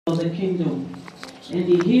of the kingdom, and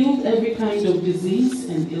he healed every kind of disease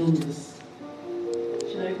and illness.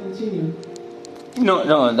 Shall I continue?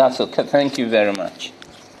 No, that's okay. Thank you very much.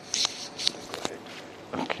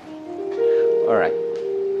 Okay. All right.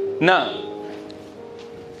 Now,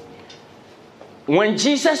 when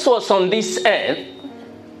Jesus was on this earth,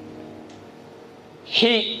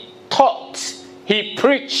 he taught, he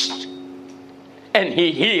preached, and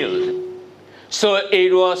he healed. So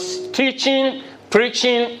it was teaching,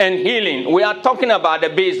 preaching, and healing. We are talking about the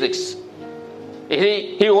basics.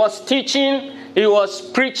 He was teaching, he was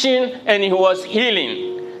preaching, and he was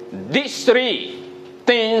healing. These three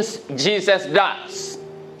things Jesus does.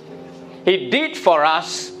 He did for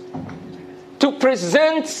us to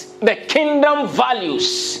present the kingdom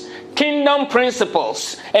values, kingdom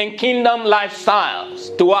principles, and kingdom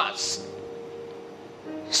lifestyles to us.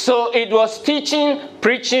 So it was teaching,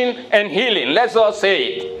 preaching, and healing. Let's all say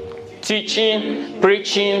it. Teaching,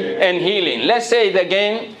 preaching, and healing. Let's say it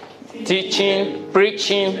again. Teaching,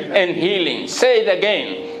 preaching, and healing. Say it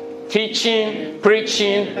again. Teaching,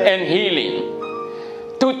 preaching, and healing.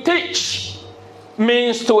 To teach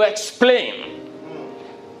means to explain.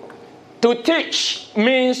 To teach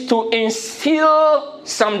means to instill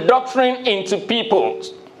some doctrine into people.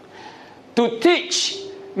 To teach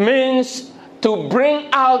means to bring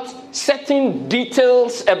out certain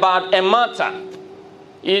details about a matter.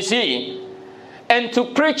 You see? And to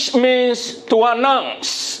preach means to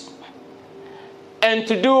announce. And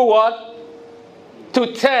to do what?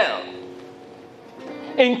 To tell.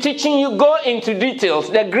 In teaching, you go into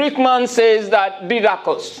details. The Greek man says that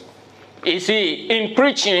didakos. You see, in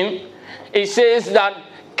preaching, it says that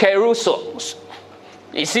kerusos.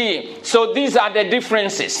 You see, so these are the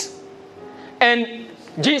differences. And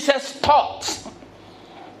Jesus taught.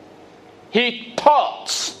 He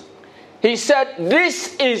taught. He said,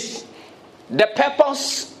 this is the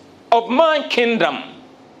purpose of my kingdom.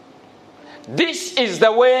 This is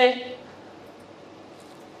the way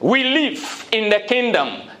we live in the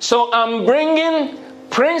kingdom. So I'm bringing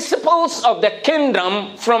principles of the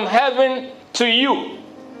kingdom from heaven to you.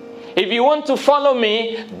 If you want to follow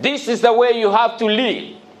me, this is the way you have to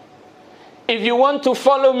live. If you want to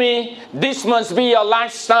follow me, this must be your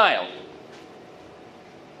lifestyle.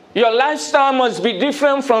 Your lifestyle must be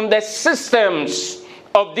different from the systems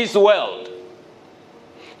of this world.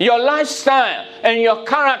 Your lifestyle and your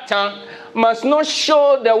character must not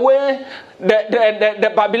show the way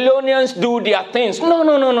the Babylonians do their things.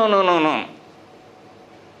 No.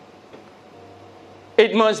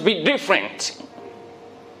 It must be different.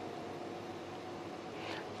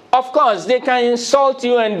 Of course, they can insult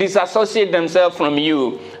you and disassociate themselves from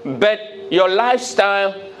you, but your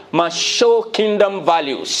lifestyle must show kingdom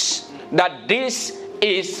values. That this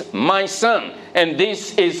is my son and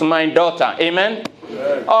this is my daughter. Amen?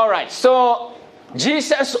 Amen. All right, so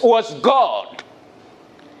Jesus was God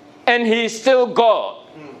and he is still God.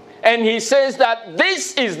 And he says that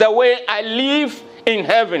this is the way I live in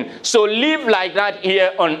heaven. So live like that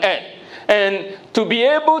here on earth. And to be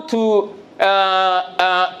able to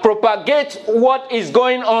propagate what is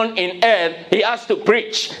going on in earth, he has to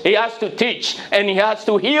preach, he has to teach, and he has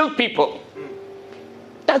to heal people.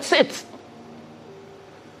 That's it.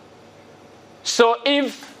 So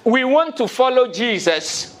if we want to follow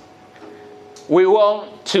Jesus, we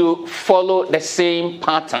want to follow the same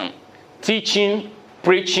pattern: teaching,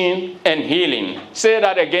 preaching, and healing. Say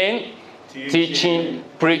that again. Teaching,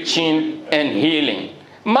 preaching, and healing.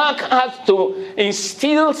 Mark has to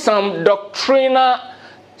instill some doctrinal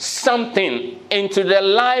something into the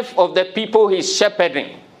life of the people he's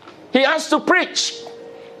shepherding. He has to preach.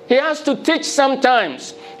 He has to teach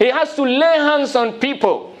sometimes. He has to lay hands on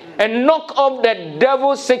people and knock off the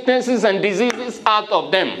devil's sicknesses and diseases out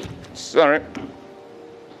of them. Sorry.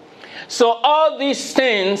 So all these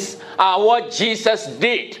things are what Jesus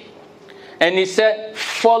did. And he said,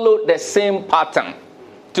 follow the same pattern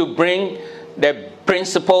to bring the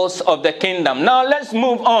principles of the kingdom. Now let's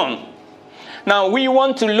move on. Now we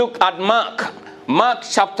want to look at Mark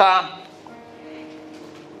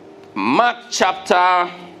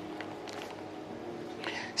chapter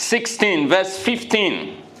 16, verse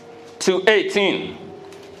 15 to 18.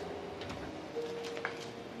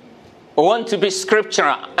 I want to be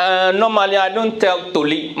scriptural. Normally I don't tell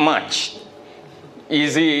Toli much.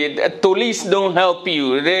 Easy. Tolis don't help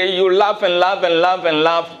you. You laugh and laugh and laugh and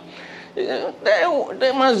laugh.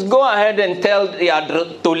 They must go ahead and tell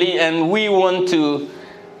the Toli, and we want to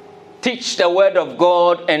teach the word of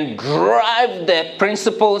God and drive the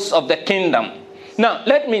principles of the kingdom. Now,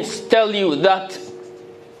 let me tell you that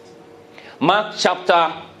Mark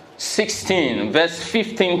chapter 16, verse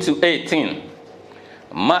 15 to 18.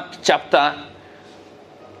 Mark chapter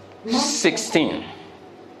 16.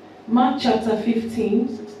 Mark chapter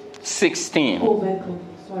 15. 16. Oh, Bethel.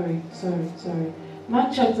 Sorry.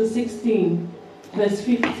 Mark chapter 16, verse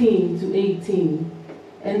 15 to 18.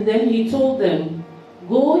 And then he told them,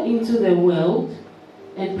 go into the world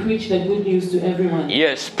and preach the good news to everyone.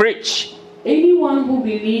 Yes, preach. Anyone who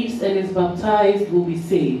believes and is baptized will be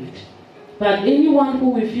saved, but anyone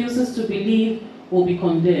who refuses to believe will be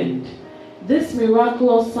condemned. These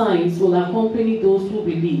miraculous signs will accompany those who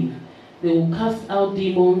believe. They will cast out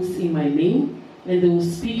demons in my name, and they will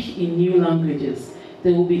speak in new languages.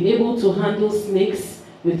 They will be able to handle snakes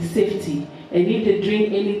with safety, and if they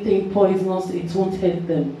drink anything poisonous, it won't hurt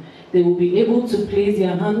them. They will be able to place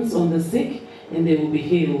their hands on the sick, and they will be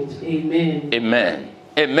healed. Amen. Amen.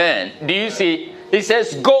 Amen. Do you see? He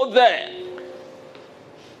says, go there.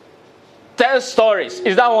 Tell stories.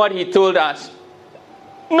 Is that what he told us?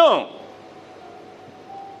 No.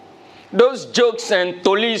 Those jokes and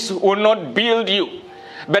tolis will not build you.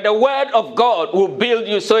 But the word of God will build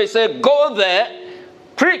you. So he said, go there,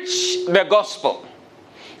 preach the gospel.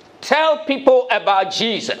 Tell people about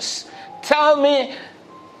Jesus. Tell me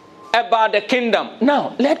about the kingdom.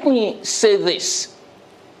 Now, let me say this.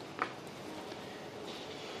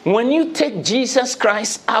 When you take Jesus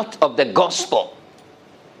Christ out of the gospel,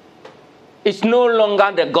 it's no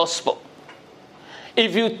longer the gospel.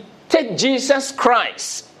 If you take Jesus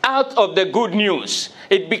Christ out of the good news,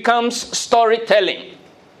 it becomes storytelling.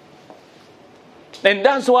 And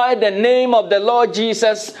that's why the name of the Lord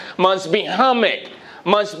Jesus must be hammered,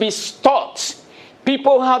 must be taught.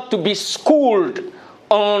 People have to be schooled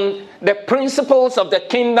on the principles of the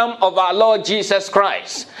kingdom of our Lord Jesus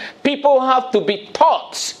Christ. People have to be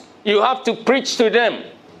taught. You have to preach to them,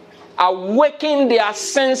 awaken their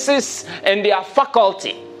senses and their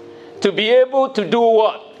faculty to be able to do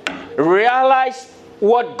what? Realize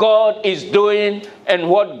what God is doing and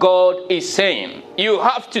what God is saying. You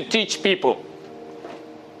have to teach people.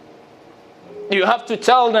 You have to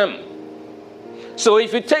tell them. So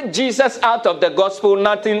if you take Jesus out of the gospel,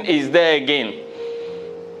 nothing is there again.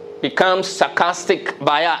 Becomes sarcastic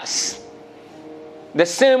by us. The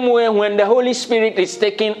same way when the Holy Spirit is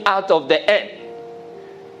taken out of the earth,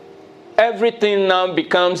 everything now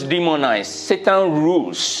becomes demonized. Satan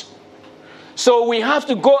rules. So we have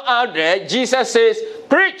to go out there. Jesus says,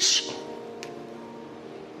 preach.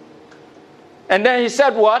 And then he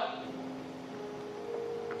said what?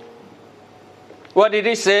 What did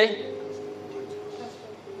he say?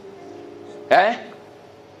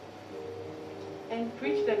 And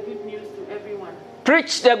preach the good news to everyone.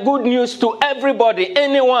 Preach the good news to everybody,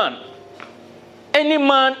 anyone, any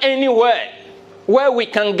man, anywhere, where we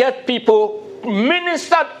can get people,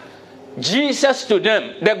 minister Jesus to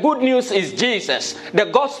them. The good news is Jesus. The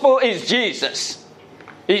gospel is Jesus.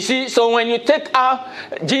 You see, so when you take out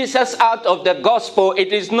Jesus out of the gospel,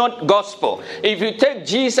 it is not gospel. If you take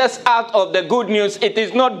Jesus out of the good news, it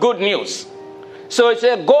is not good news. So it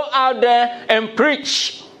said, go out there and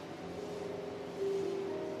preach.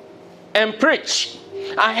 And preach.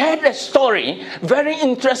 I heard a story, very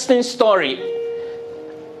interesting story.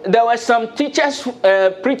 There were some teachers,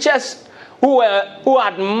 preachers who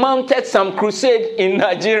had mounted some crusade in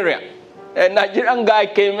Nigeria. A Nigerian guy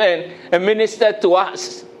came in and ministered to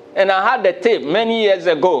us. And I had the tape many years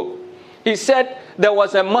ago. He said there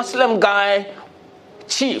was a Muslim guy,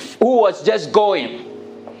 chief, who was just going.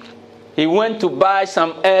 He went to buy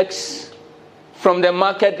some eggs from the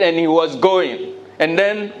market and he was going. And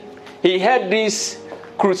then he heard these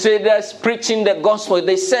crusaders preaching the gospel.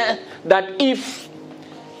 They said that if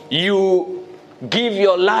you give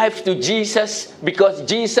your life to Jesus, because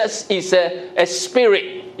Jesus is a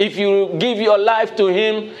spirit, if you give your life to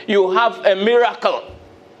him, you have a miracle.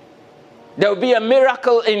 There will be a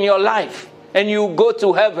miracle in your life and you go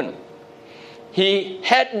to heaven. He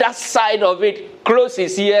heard that side of it, closed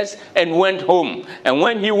his ears and went home. And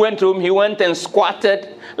when he went home, he went and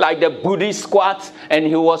squatted like the Buddhist squat, and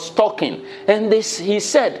he was talking. And he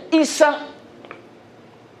said, Isa,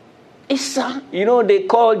 you know they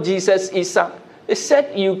call Jesus Isa. He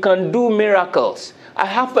said, you can do miracles. I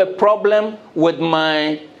have a problem with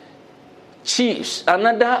my chiefs.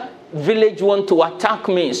 Another village want to attack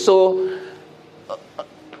me. So,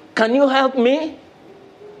 can you help me?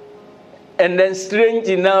 And then strange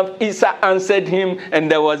enough, Isa answered him and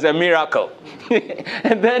there was a miracle.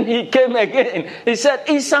 And then he came again. He said,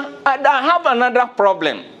 Isa, I have another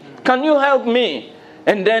problem. Can you help me?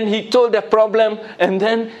 And then he told the problem. And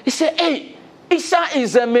then he said, hey, Isa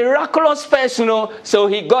is a miraculous person. So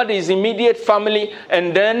he got his immediate family.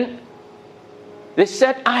 And then they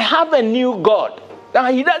said, I have a new God.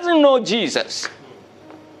 Now he doesn't know Jesus.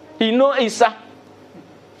 He knows Isa.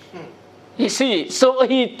 You see, so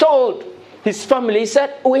he told his family, he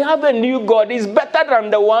said, we have a new God. He's better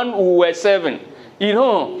than the one we were serving. You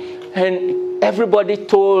know, and everybody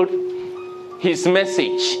told his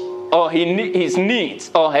message or his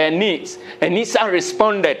needs or her needs. And Isa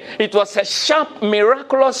responded. It was a sharp,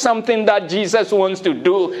 miraculous something that Jesus wants to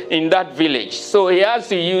do in that village. So he has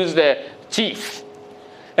to use the chief.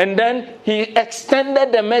 And then he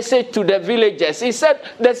extended the message to the villagers. He said,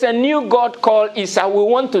 there's a new God called Isa. We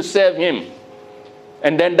want to serve him.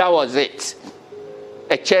 And then that was it.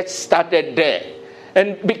 A church started there.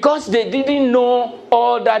 And because they didn't know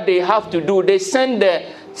all that they have to do, they sent the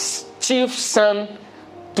chief's son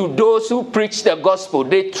to those who preached the gospel.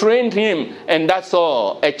 They trained him, and that's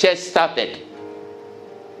all. A church started.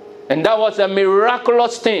 And that was a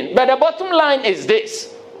miraculous thing. But the bottom line is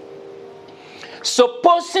this.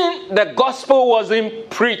 Supposing the gospel wasn't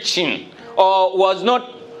preaching or was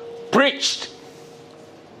not preached,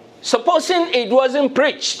 supposing it wasn't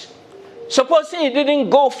preached, supposing it didn't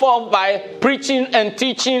go forth by preaching and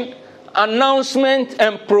teaching, announcement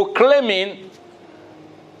and proclaiming,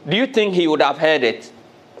 do you think he would have heard it?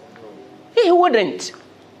 He wouldn't.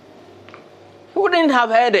 He wouldn't have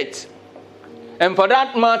heard it. And for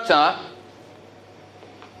that matter,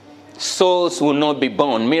 souls will not be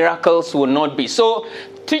born. Miracles will not be. So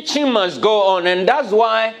teaching must go on. And that's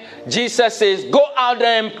why Jesus says, go out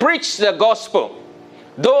there and preach the gospel.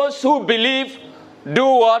 Those who believe, do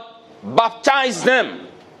what? Baptize them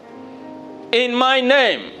in my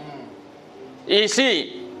name. You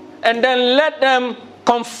see? And then let them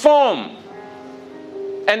conform.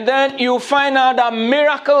 And then you find out that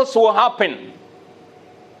miracles will happen.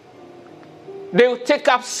 They will take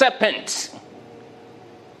up serpents.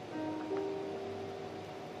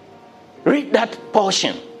 Read that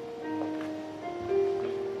portion.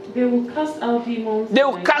 They will cast out demons. They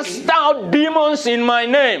will cast out demons in my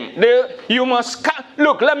name. You must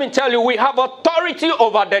look, let me tell you, we have authority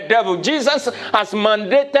over the devil. Jesus has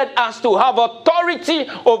mandated us to have authority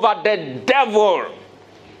over the devil.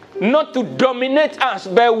 Not to dominate us,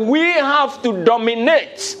 but we have to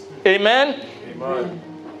dominate. Amen? Amen.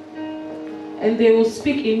 And they will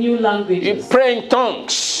speak in new languages. You pray in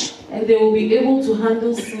tongues. And they will be able to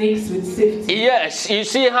handle snakes with safety. Yes, you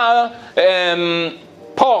see how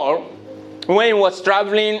Paul, when he was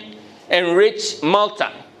traveling and reached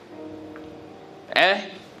Malta,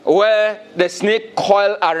 where the snake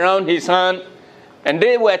coiled around his hand, and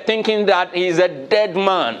they were thinking that he's a dead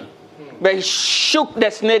man. But he shook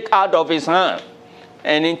the snake out of his hand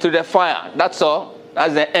and into the fire. That's all.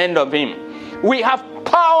 That's the end of him. We have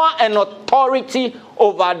power and authority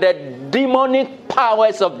over the demonic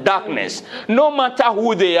powers of darkness, no matter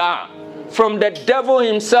who they are. From the devil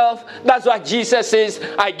himself, that's why Jesus says,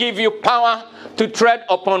 I give you power to tread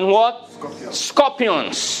upon what?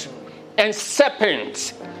 Scorpions and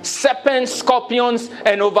serpents. Serpents, scorpions,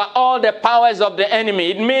 and over all the powers of the enemy.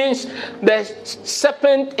 It means the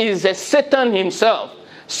serpent is the Satan himself.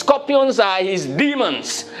 Scorpions are his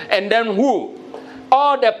demons. And then who?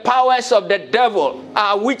 All the powers of the devil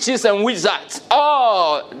are witches and wizards.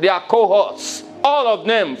 All their cohorts. All of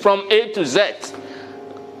them from A to Z.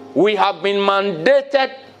 We have been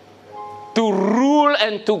mandated to rule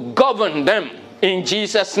and to govern them in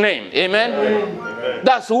Jesus' name. Amen? Amen.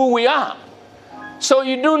 That's who we are. So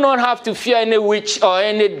you do not have to fear any witch or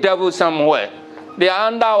any devil somewhere. They are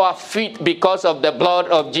under our feet because of the blood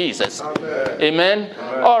of Jesus. Amen. Amen?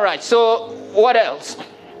 Amen. All right, so what else?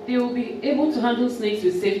 They will be able to handle snakes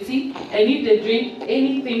with safety, and if they drink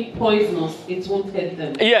anything poisonous, it won't hurt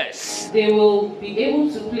them. Yes. They will be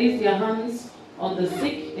able to place their hands on the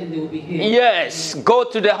sick, and they will be healed. Yes, go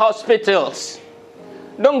to the hospitals.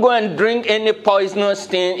 Don't go and drink any poisonous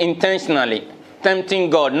thing intentionally, tempting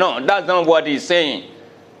God. No, that's not what he's saying.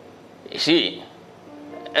 See,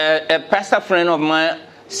 a pastor friend of mine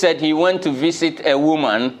said he went to visit a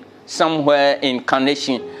woman somewhere in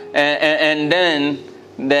Carnation, and then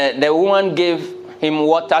the woman gave him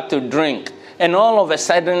water to drink, and all of a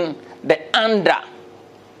sudden the under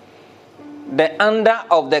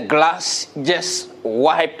of the glass just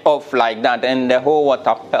wiped off like that, and the whole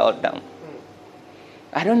water fell down.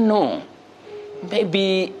 I don't know.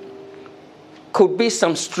 Maybe could be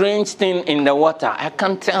some strange thing in the water. I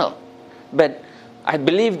can't tell. But I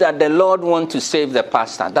believe that the Lord wants to save the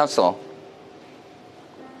pastor. That's all.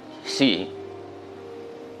 See.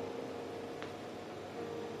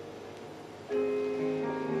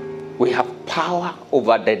 We have power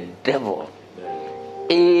over the devil.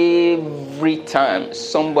 Every time.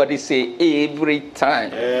 Somebody say every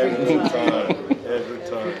time. Every time. Every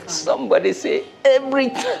time. Somebody say every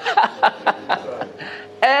time.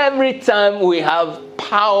 every time we have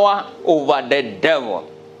power over the devil.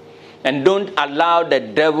 And don't allow the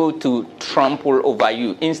devil to trample over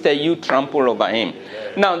you. Instead, you trample over him.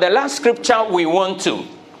 Now, the last scripture we want to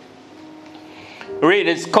read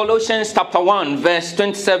is Colossians chapter 1, verse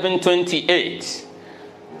 27-28.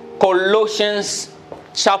 Colossians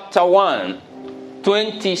chapter 1,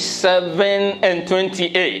 27 and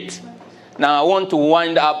 28. Now, I want to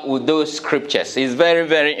wind up with those scriptures. It's very,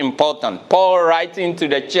 very important. Paul writing to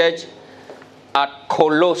the church at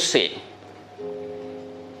Colossae.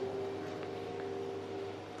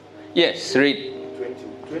 Yes, read.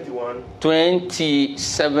 21.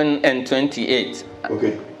 27 and 28.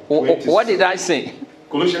 Okay. What did I say?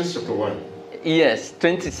 Colossians chapter 1. Yes,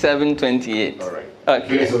 27, 28. All right.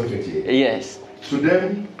 Okay. 27, 28. Yes. To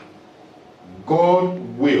them, God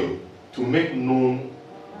will to make known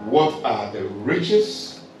what are the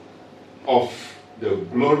riches of the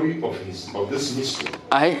glory of this mystery.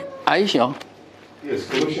 Are you sure? Yes,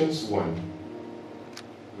 Colossians 1,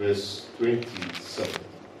 verse 27.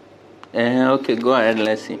 Okay, go ahead,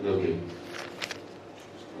 let's see. Okay.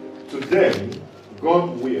 To them,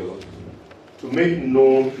 God will to make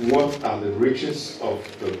known what are the riches of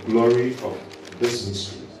the glory of this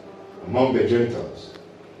mystery among the Gentiles,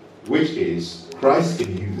 which is Christ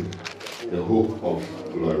in you, the hope of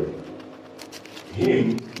glory.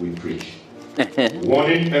 Him we preach,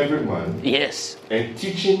 warning every man, Yes. and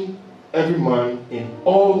teaching every man in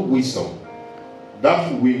all wisdom,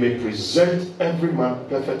 that we may present every man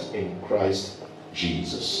perfect in Christ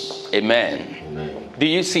Jesus. Amen. Amen. Do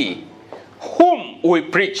you see? Whom we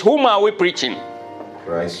preach? Whom are we preaching?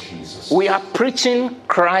 Christ Jesus. We are preaching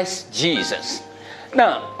Christ Jesus.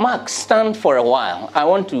 Now, Mark, stand for a while. I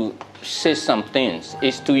want to say some things.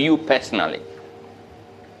 It's to you personally.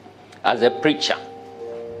 As a preacher,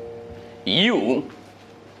 you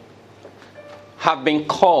have been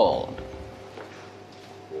called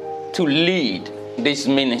to lead this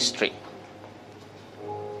ministry.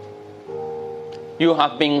 You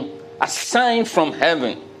have been assigned from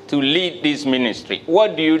heaven to lead this ministry.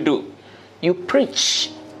 What do? You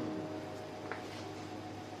preach.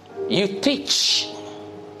 You teach.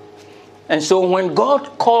 And so when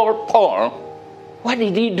God called Paul, what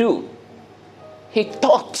did he do? He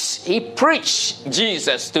taught, he preached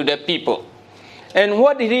Jesus to the people. And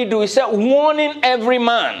what did he do? He said, warning every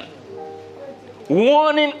man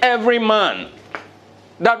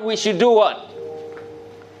that we should do what?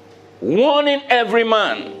 Warning every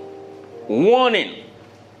man. Warning.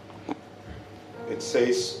 It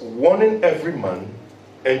says, warning every man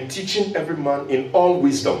and teaching every man in all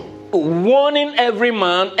wisdom. Warning every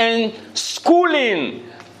man and schooling,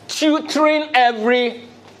 tutoring every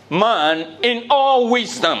man in all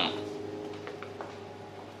wisdom.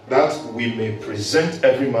 That we may present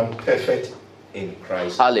every man perfect in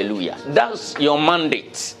Christ. Hallelujah. That's your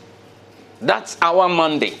mandate. That's our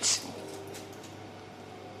mandate.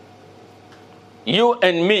 You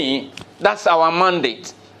and me, that's our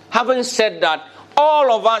mandate. Having said that,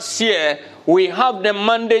 all of us here, we have the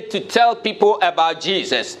mandate to tell people about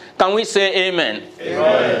Jesus. Can we say amen?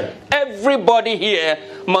 Amen. Everybody here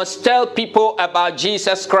must tell people about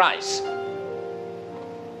Jesus Christ.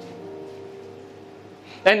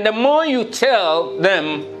 And the more you tell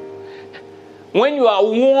them, when you are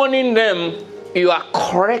warning them, you are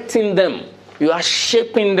correcting them. You are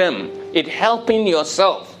shaping them. It's helping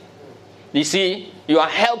yourself. You see, you are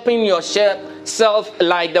helping yourself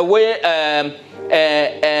like the way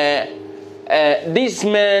these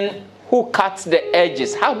men who cut the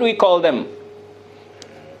edges. How do we call them?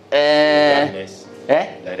 Gardeners.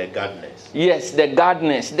 Like the gardeners. Yes, the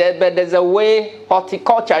gardeners. But there's a way,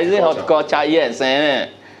 horticulture. Is it horticulture? Yes.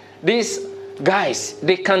 These guys,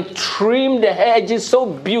 they can trim the hedges so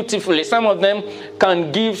beautifully. Some of them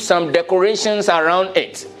can give some decorations around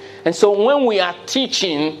it. And so when we are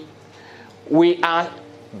teaching, we are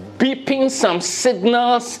beeping some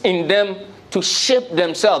signals in them to shape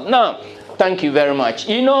themselves. Now, thank you very much.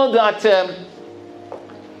 You know that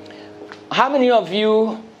how many of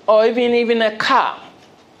you, or even a car,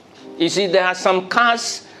 you see there are some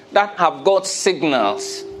cars that have got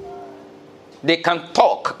signals. They can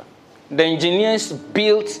talk. The engineers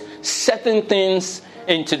built certain things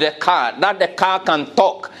into the car that the car can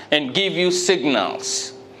talk and give you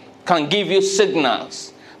signals. Can give you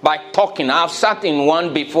signals by talking. I've sat in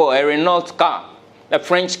one before, a Renault car, a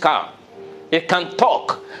French car. It can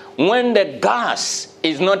talk. When the gas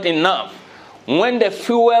is not enough, when the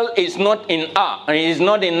fuel is not enough,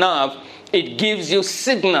 it gives you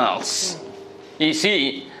signals. You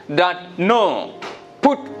see, that no,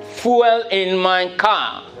 put fuel in my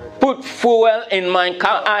car. Put fuel in my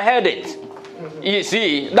car. I heard it. You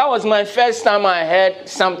see, that was my first time I heard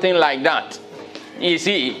something like that. You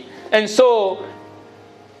see, and so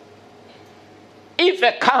if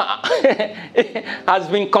a car has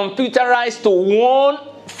been computerized to warn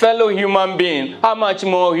fellow human beings, how much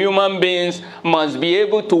more human beings must be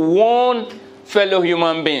able to warn fellow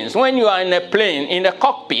human beings? When you are in a plane, in the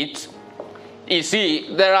cockpit, you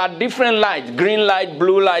see, there are different lights, green light,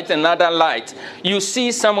 blue light, and other lights. You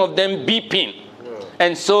see some of them beeping.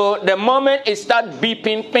 And so the moment it starts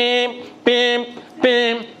beeping, pim, pim,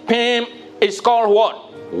 pim, pim, it's called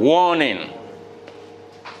what? Warning.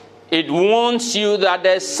 It warns you that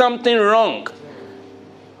there's something wrong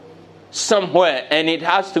somewhere and it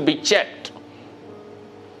has to be checked.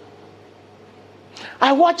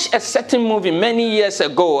 I watched a certain movie many years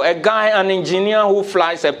ago, a guy, an engineer who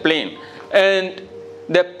flies a plane. And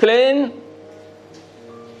the plane,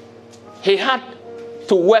 he had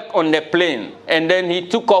to work on the plane, and then he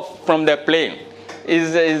took off from the plane.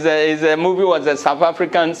 His movie was a South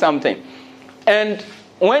African something. And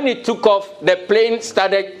when he took off, the plane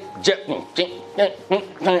started jerking.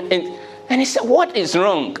 And he said, what is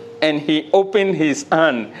wrong? And he opened his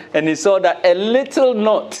hand, and he saw that a little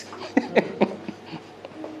knot.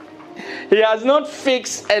 He has not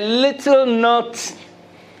fixed a little knot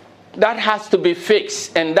that has to be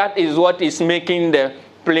fixed, and that is what is making the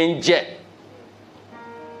plane jet.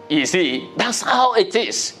 You see, that's how it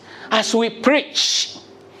is. As we preach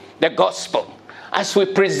the gospel, as we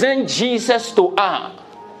present Jesus to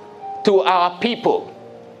our people,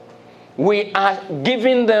 we are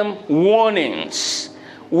giving them warnings.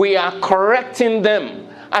 We are correcting them.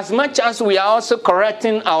 As much as we are also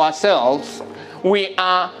correcting ourselves, we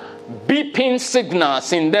are beeping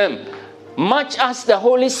signals in them. Much as the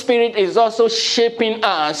Holy Spirit is also shaping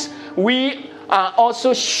us, we are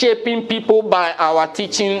also shaping people by our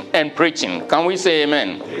teaching and preaching. Can we say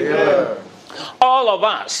amen? Yeah. All of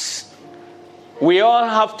us, we all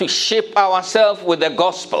have to shape ourselves with the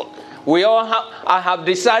gospel. I have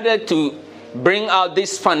decided to bring out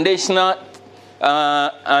this foundational,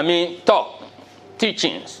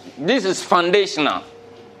 teachings. This is foundational.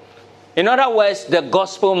 In other words, the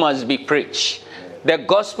gospel must be preached. The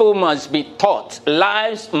gospel must be taught.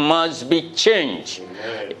 Lives must be changed.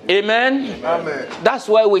 Amen? Amen. That's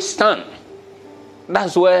where we stand.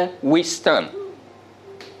 That's where we stand.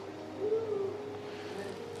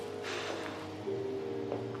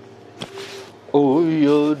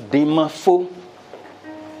 Oyo dimafo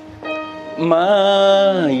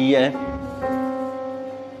maye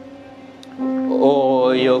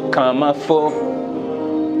Oyo kamafo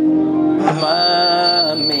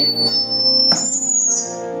mami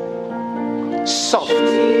soft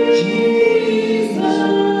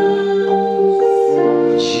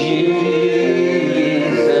Jesus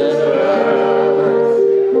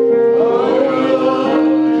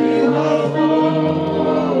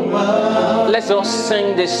Let's all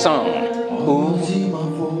sing this song.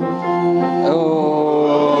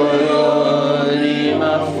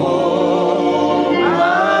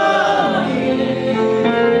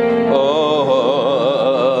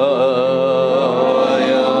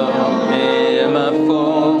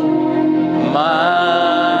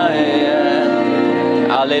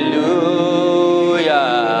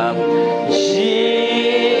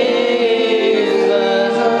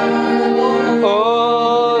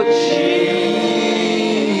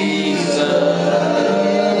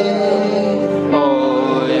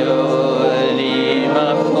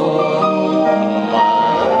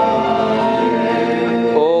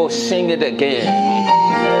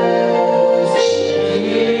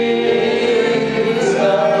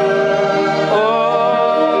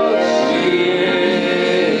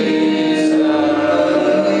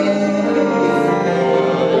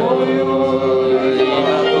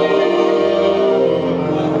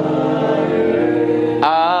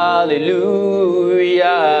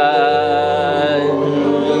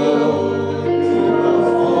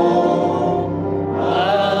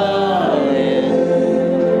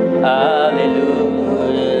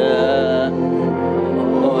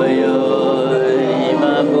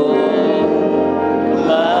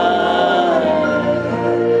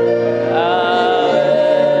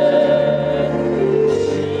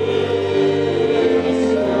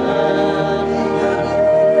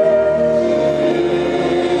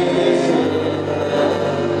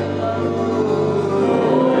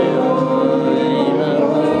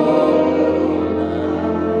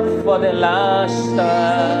 For the last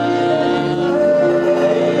time.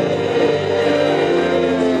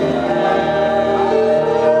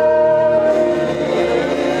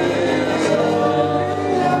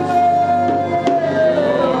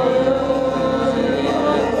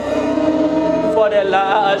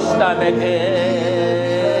 last time again.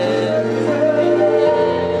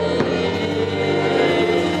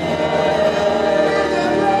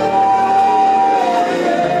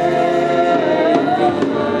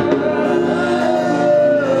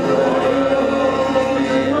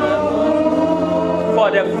 For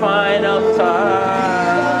the final time.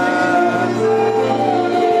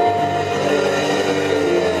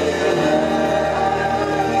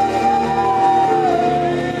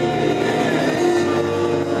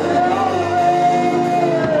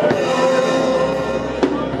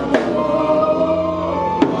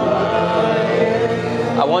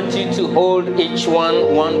 I want you to hold each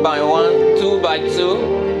one by one, two by two,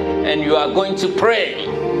 and you are going to pray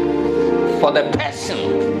for the person.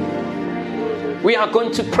 We are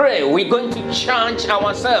going to pray. We're going to charge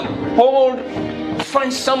ourselves.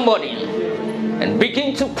 Find somebody and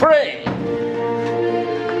begin to pray.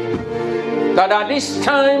 That at these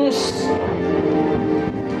times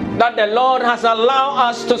that the Lord has allowed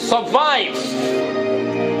us to survive,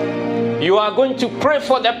 you are going to pray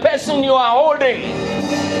for the person you are holding.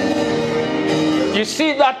 You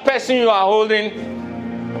see that person you are holding?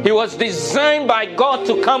 He was designed by God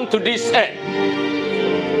to come to this earth.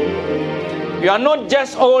 You are not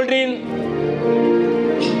just holding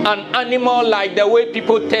an animal like the way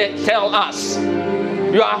people tell us.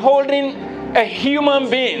 You are holding a human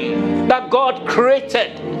being that God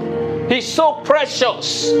created. He's so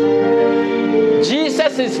precious.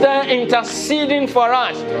 Jesus is there interceding for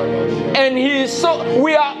us. And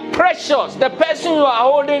we are precious. The person you are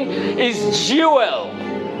holding is jewel.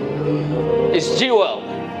 It's jewel.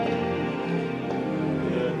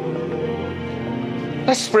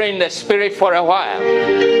 Let's pray in the Spirit for a while.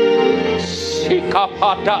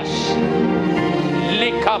 Shikapatash,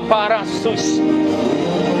 Likaparasus,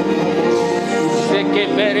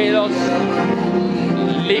 Sekeperidos,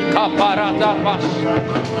 Likaparadabash,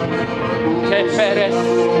 Keperes,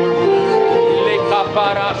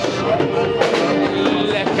 Likaparash,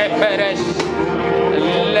 Lekeperes,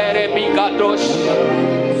 Lerebigadosh.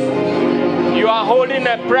 You are holding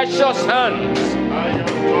a precious hand.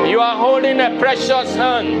 You are holding a precious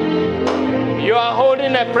hand. You are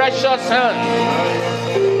holding a precious hand.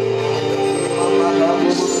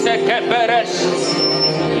 Sekeperes,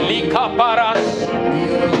 Likaparas,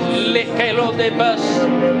 Likelodebas,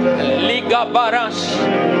 Ligabaras,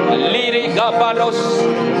 Lirigabaros,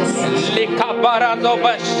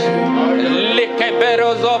 Likabaradobas,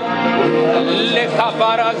 Likeberozop,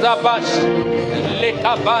 Likabarazabas,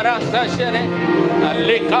 Likabarazashere,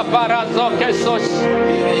 Likabarazokesos,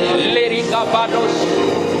 Lirigabados,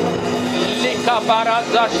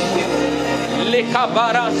 Likabarazash,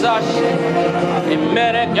 Likabarazash,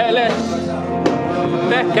 Meregeles,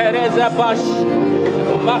 Mekerezabash,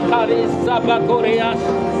 Makarizabakoreas,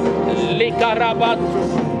 Likarabat,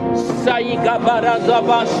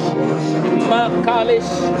 Saigabarazabash, Makalis,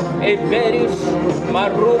 Eberius,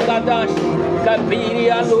 Marugadash,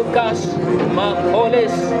 Kabiria Lucas,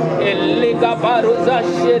 Makoles,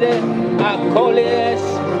 Eligabaruzashere, Akoles,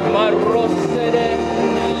 Marosere,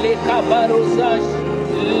 Likabaruzash,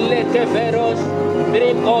 Lekeberos,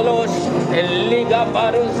 Tripolos,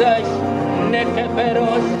 Eligabaruzash,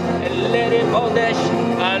 Nekeberos, Leribodesh,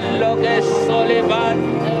 Aloges Solivan,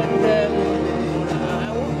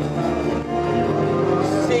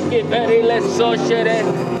 Sikiberiles Soshere,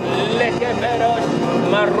 Lekeberos,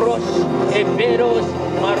 Maros, Eberos,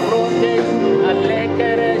 Marotes,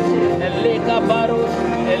 Alekeres, Elikabarus,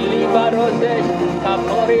 Elibaroses,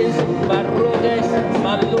 Caporis, Barrudes,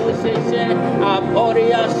 Maluses,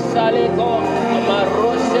 Aporias, Salico,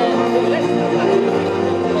 Maroses,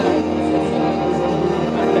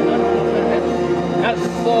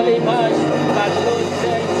 Solimas,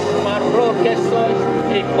 Maluses, Marroquesos,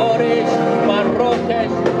 Ipores,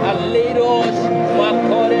 Marroques, Aliros,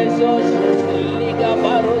 Macoresos,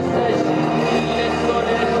 Ligabaroses,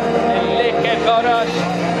 Lesones, Lekebaras,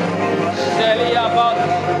 Celiabat,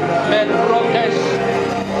 Menroques.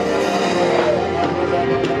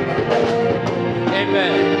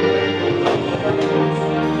 Amen.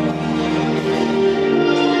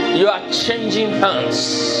 You are changing hands.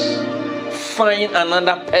 Find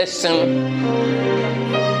another person.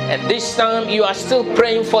 And this time you are still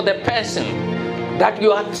praying for the person that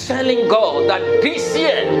you are telling God that this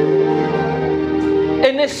year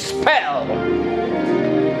any spell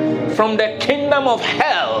from the kingdom of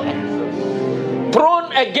hell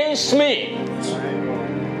thrown against me,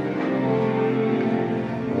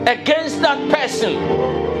 against that person,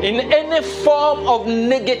 in any form of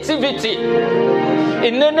negativity,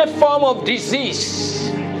 in any form of disease,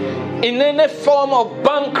 in any form of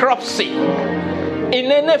bankruptcy,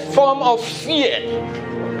 in any form of fear,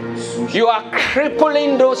 You are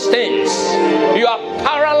crippling those things. You are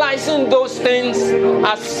paralyzing those things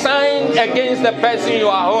assigned against the person you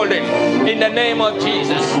are holding. In the name of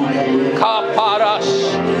Jesus.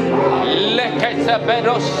 Kaparash.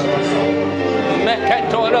 Leketebedos.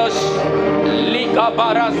 Meketoros.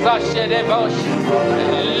 Likabarazasherebos.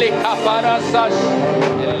 Likabarazas.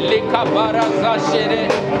 Likabarazashere.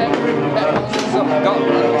 Every purpose of God.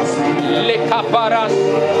 Likabaras.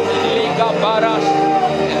 Likabaras.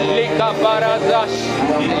 Likabarazas.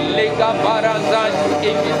 Likabarazas.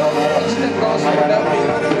 If you don't preach the gospel,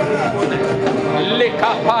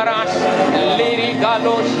 Likabaras.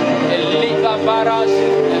 Lirigalos. Likabaras.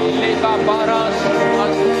 Likabaras.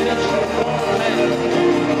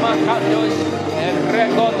 Makados.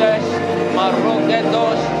 Regodes.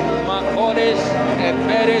 Marogedos. Makores.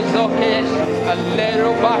 Eberizokes.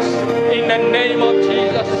 Alerubas. In the name of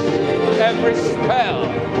Jesus, every spell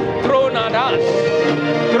thrown at us,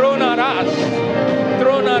 thrown at us,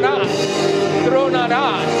 thrown at us, thrown at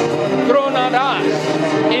us, thrown at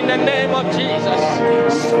us, in the name of Jesus,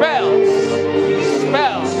 spells,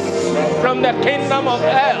 spells from the kingdom of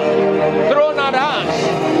hell, thrown at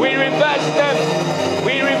us, we reverse them,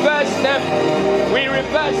 we reverse them, we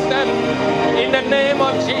reverse them, in the name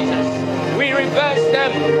of Jesus, we reverse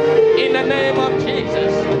them, in the name of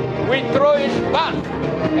Jesus, we throw it back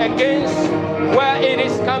against where it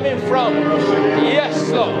is coming from. Yes,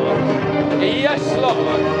 Lord. Yes,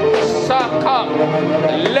 Lord. Sakam.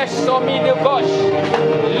 Lesominibosh.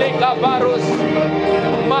 Ligabarus.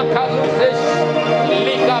 Makaluzes.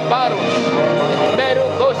 Ligabarus.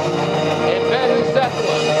 Merugos.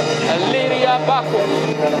 Eberuzatus. Liriabakus.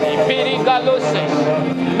 Ibirigaluses.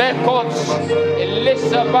 Mekots.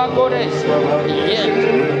 Elisabagores.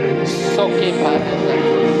 Yet.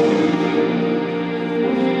 Sokiparasa.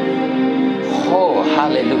 Oh,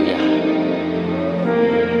 hallelujah.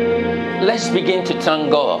 Let's begin to thank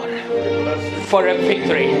God for a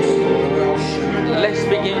victory. Let's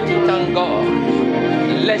begin to thank God.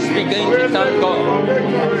 Let's begin to thank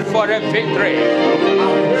God for a victory.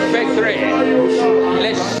 Victory.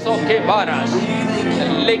 Let's soke baras.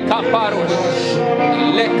 Lekaparus.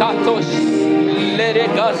 Lekatos.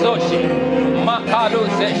 Leregazoshi.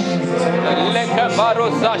 Makaluzesh.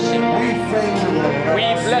 Lekabarozashi. We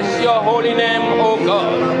bless your holy name, O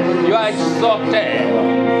God. You are exalted.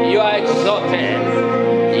 You are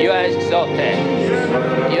exalted. You are exalted.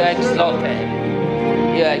 You are exalted.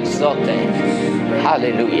 You are exalted.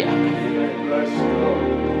 Hallelujah.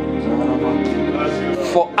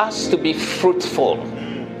 For us to be fruitful,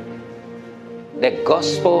 the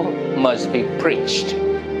gospel must be preached.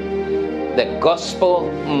 The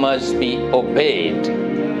gospel must be obeyed.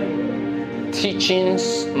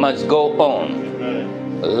 Teachings must go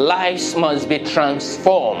on. Lives must be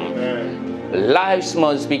transformed. Lives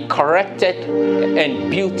must be corrected and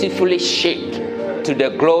beautifully shaped to the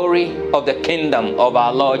glory of the kingdom of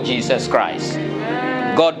our Lord Jesus Christ.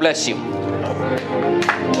 God bless you.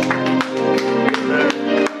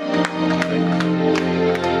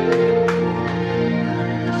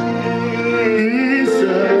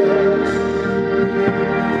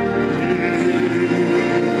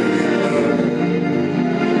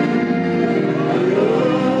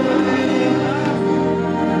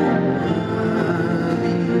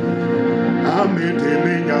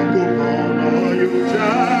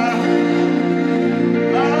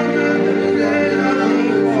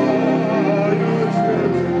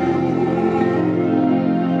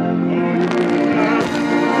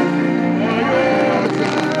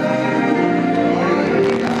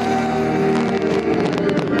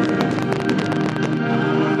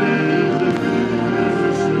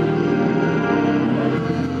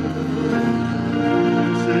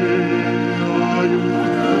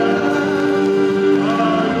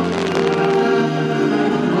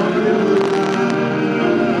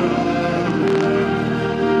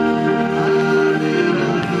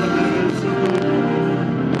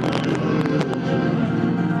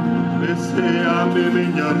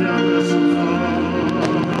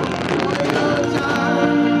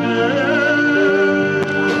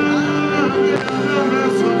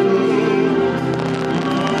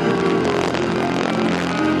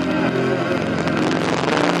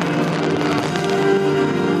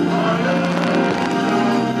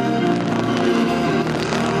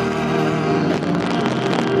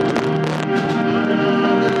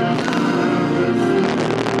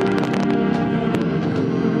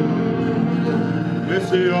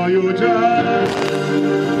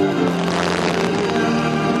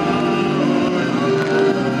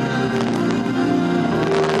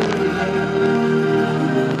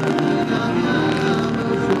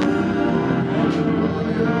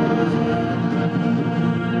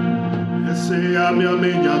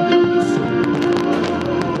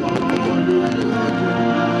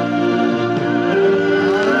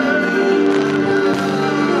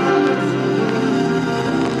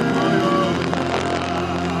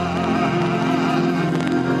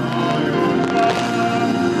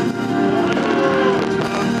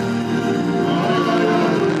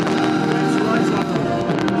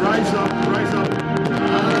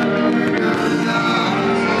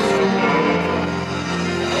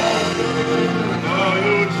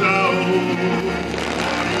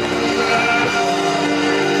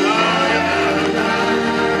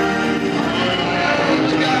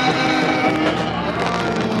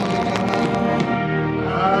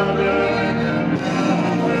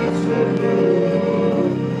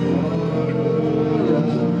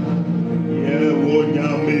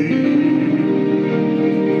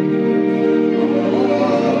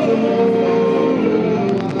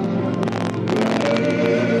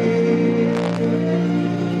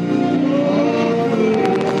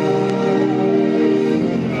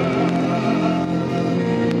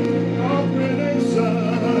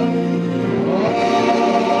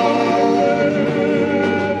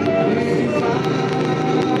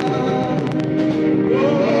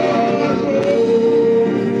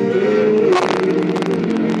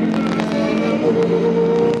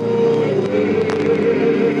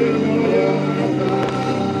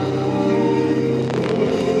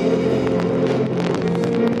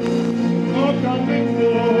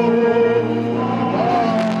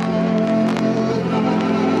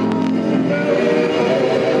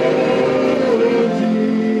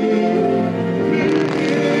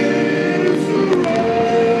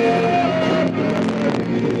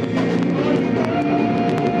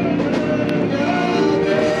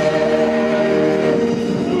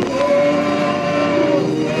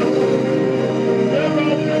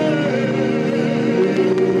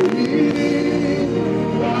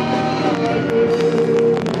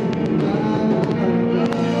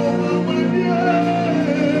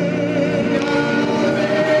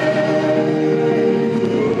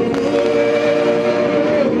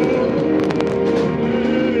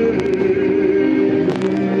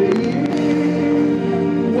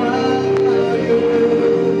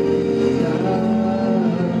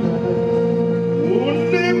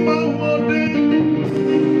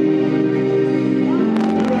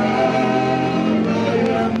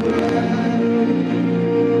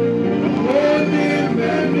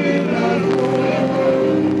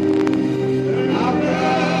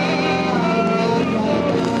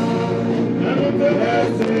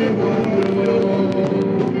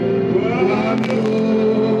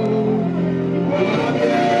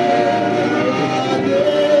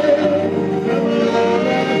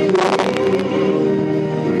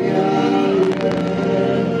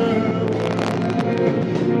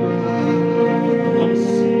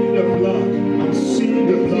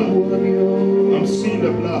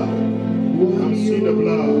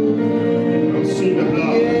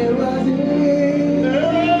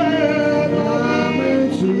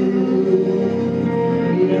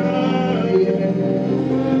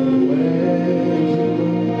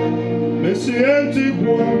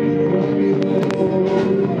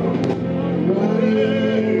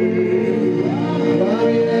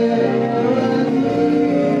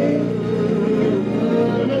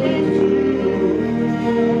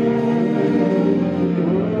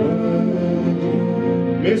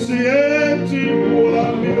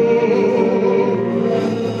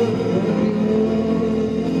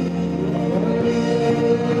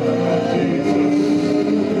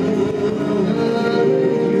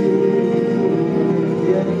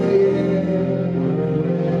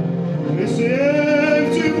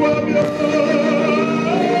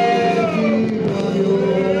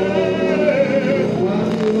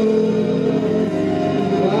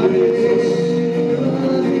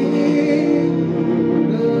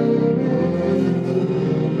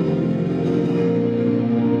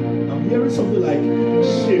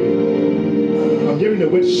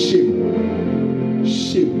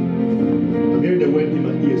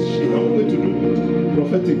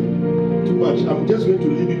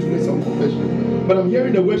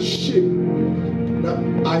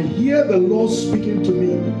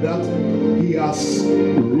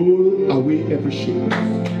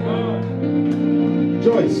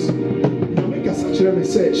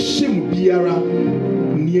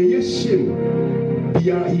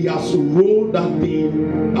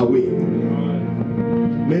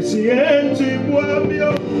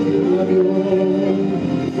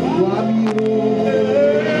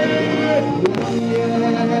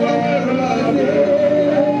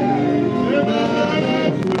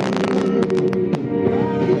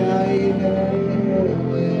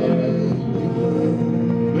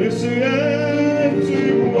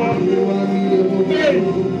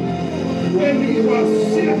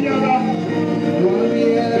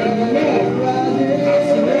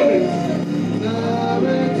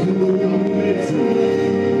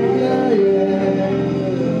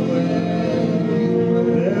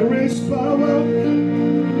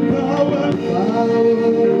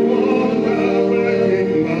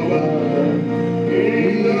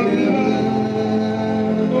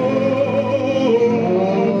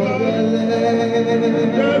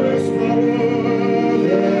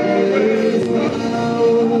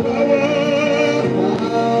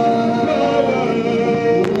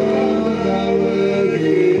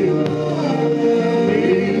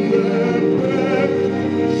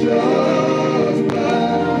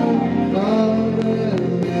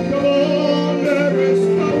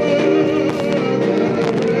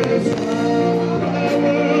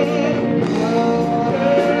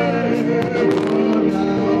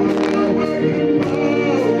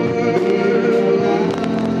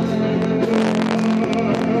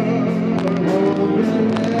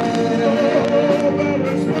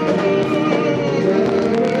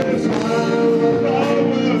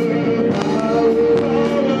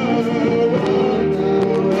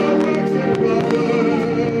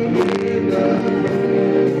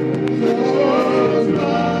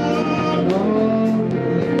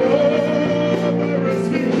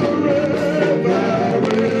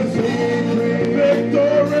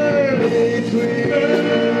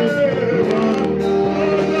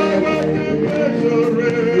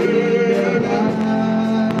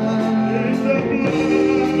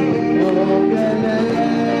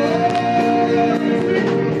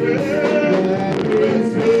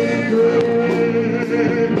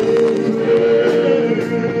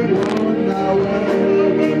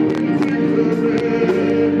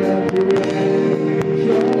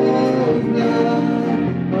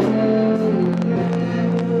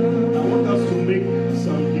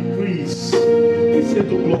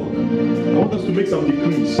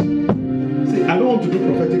 want to do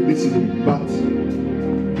prophetic this evening, but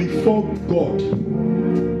before God,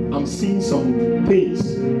 I'm seeing some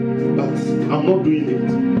things, but I'm not doing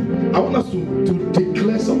it. I want us to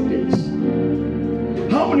declare some things.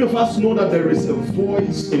 How many of us know that there is a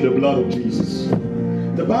voice in the blood of Jesus?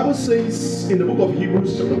 The Bible says in the book of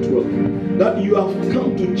Hebrews chapter 12 that you have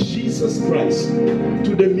come to Jesus Christ,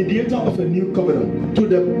 to the mediator of a new covenant, to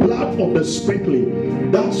the blood of the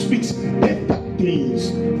sprinkling that speaks better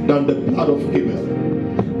things than the blood of Abel.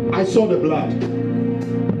 I saw the blood.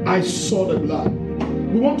 I saw the blood.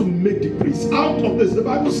 We want to make decrees out of this. The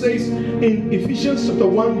Bible says in Ephesians chapter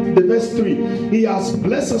 1, the verse 3, He has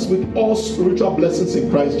blessed us with all spiritual blessings in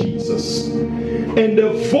Christ Jesus. And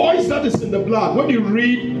the voice that is in the blood, when you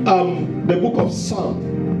read the book of Psalm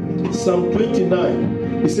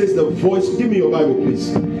 29, it says the voice, give me your Bible please.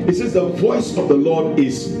 It says the voice of the Lord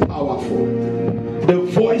is powerful. The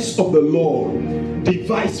voice of the Lord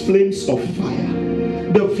divides flames of fire.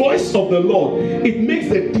 The voice of the Lord, it makes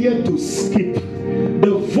the deer to skip.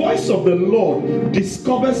 The voice of the Lord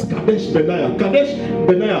discovers Kadesh Barnea. Kadesh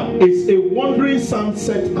Barnea is a wandering son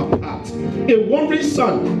set apart. A wandering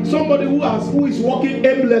son, somebody who is walking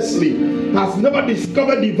aimlessly, has never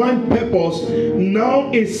discovered divine purpose,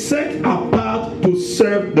 now is set apart to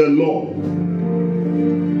serve the Lord.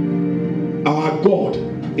 Our God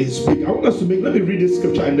is big. I want us to let me read this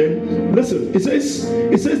scripture and then listen. It says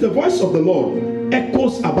the voice of the Lord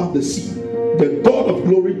echoes above the sea. The God of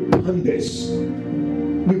glory thunders.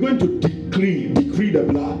 We're going to decree the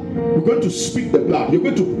blood. We're going to speak the blood. You're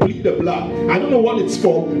going to plead the blood. I don't know what it's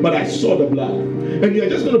for, but I saw the blood. And you're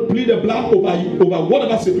just going to plead the blood over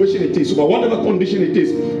whatever situation it is, over whatever condition it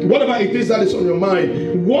is, whatever it is that is on your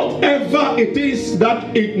mind, whatever it is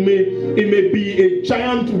that it may be a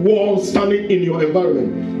giant wall standing in your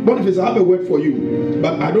environment. What if it's I have a word for you,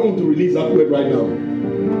 but I don't want to release that word right now.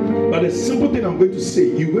 But the simple thing I'm going to say,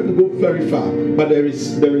 you're going to go very far. But there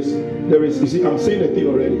is, you see, I'm saying a thing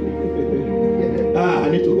already. I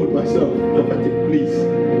need to hold myself. Please.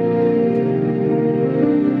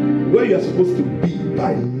 Where you are supposed to be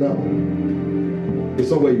by now, it's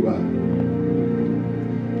not where you are.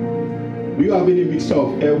 Do you have any mixture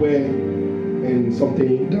of airway and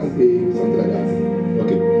something like that?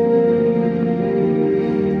 Okay.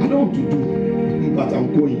 I don't want to do, but I'm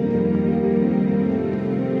going.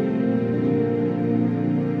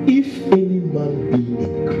 If any man be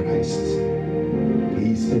in Christ, he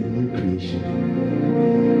is a new creation.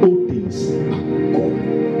 All things are gone.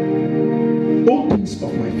 All things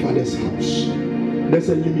of my Father's house. There's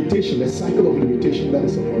a limitation, a cycle of limitation that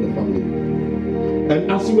is upon the family.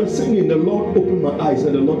 And as you were singing, the Lord opened my eyes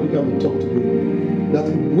and the Lord began to talk to me that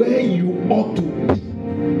where you ought to be,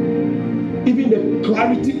 even the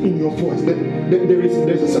clarity in your voice,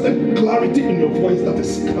 there's a certain clarity in your voice that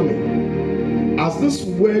is coming. As this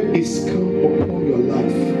word is come upon your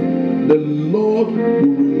life, the Lord will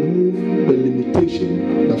remove the limitation,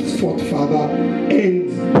 the fourth father, and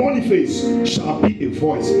Boniface shall be a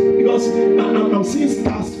voice. Because I'm seeing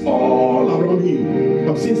stars all around him.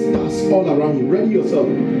 I'm seeing stars all around him. Ready yourself.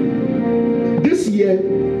 This year,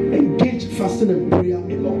 engage fasting and prayer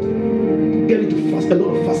a lot. Get into a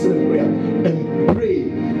lot of fasting and prayer. And pray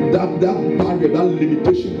that barrier, that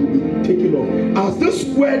limitation will be taken off. As this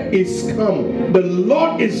word is come, the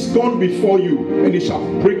Lord is gone before you, and He shall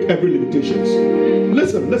break every limitation.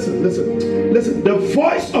 Listen. The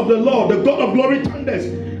voice of the Lord, the God of glory, thunders.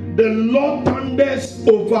 The Lord thunders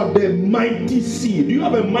over the mighty sea. Do you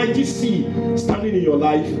have a mighty sea standing in your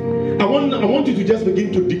life? I want you to just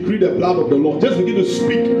begin to decree the blood of the Lord. Just begin to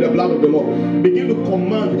speak the blood of the Lord. Begin to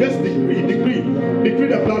command. Just decree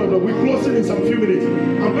the blood of the Lord. We're closing in some few minutes.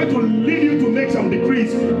 I'm going to lead you to make some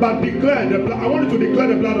decrees, but declare the blood. I want you to declare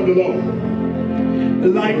the blood of the Lord.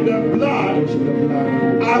 Like the blood,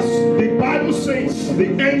 as the Bible says, the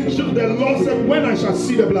Lord said, when I shall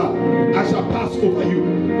see the blood, I shall pass over you.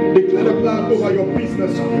 Declare the blood over your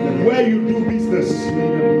business, where you do business,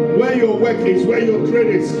 where your work is, where your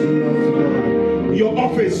trade is, your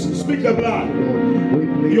office. Speak the blood.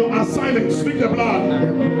 Your assignment, speak the blood.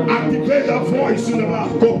 Activate the voice in the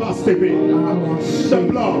blood. Go past the blood, the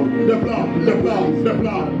blood, the blood, the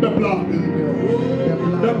blood, the blood.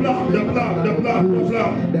 The blood, the blood, the blood, the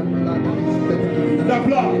blood. The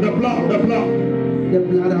blood, the blood, the blood. The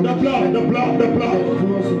blood, the blood, the blood, the blood.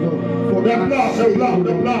 The blood, the blood,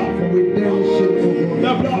 the blood.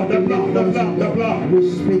 The blood, the blood, the blood, the blood. We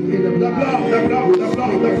speak in the blood, the blood, the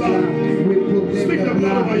blood, the blood. Speak the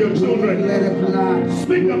blood over your children.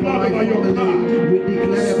 Speak the blood over your car.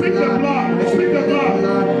 Speak the blood. Speak the blood.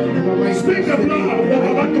 Speak the blood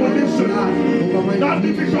over that condition. That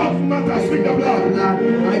difficult matter. Speak the blood.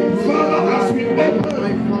 Father, as we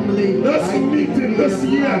open this meeting this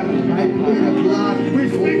year. We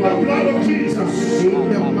speak the blood of Jesus.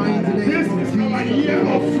 This is our year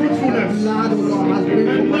of fruitfulness.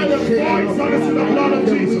 And let the voice that is in the blood of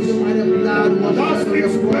Jesus that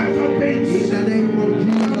speaks better things.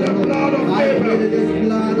 The blood of Abel.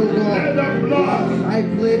 Let the blood. I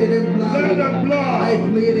plead it in blood. Let the blood. I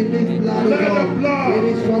plead in this blood. Let the blood. It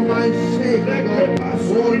is for my sake, God.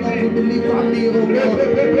 Oh Lord, to deliver me, oh God.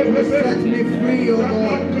 To set me free, oh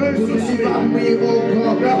God. To deliver me, oh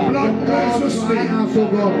God. The blood cleanses me. I have, oh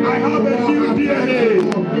God. I have a new DNA.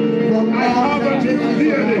 I have a new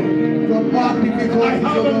DNA. From all difficulties, I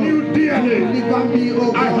have a new DNA. deliver me, oh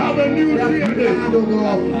God. I have a new DNA.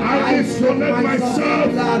 I disconnect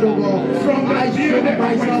myself from the DNA of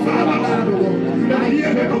my father. The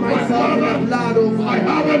DNA of my father. I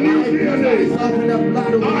have a new DNA. I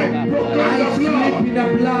proclaim the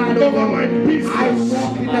blood over my business. I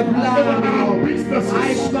walk in the blood, over our businesses. I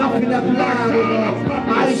walk in the blood,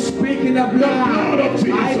 I speak in the blood of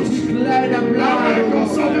Jesus. I declare the blood, I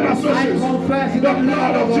confess in the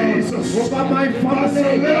blood of Jesus. Over my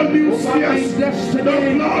family, over my destiny,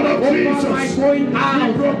 the blood of over Jesus. my going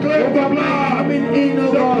out, proclaim over the my blood. coming in, The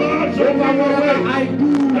blood shall over bring whatever away I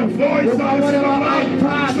do, the voice over that is in the whatever I blood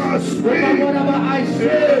touch, shall over speak. whatever I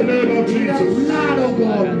say, In the name of in Jesus. the blood of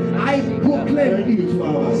God, I proclaim it.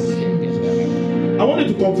 I want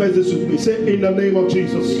you to confess this with me. Say, in the name of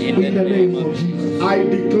Jesus. In the name of Jesus. I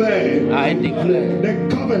declare the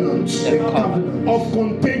covenant of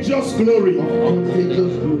contagious glory.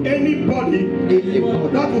 Anybody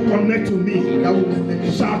that will connect to me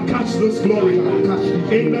shall catch this glory.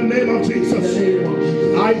 In the name of Jesus.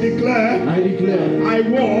 I declare I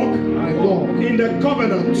walk in the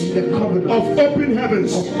covenant of open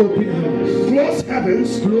heavens. Closed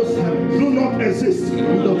heavens do not exist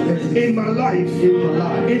in my life,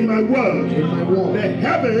 in my world. The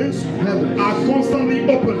heavens are constantly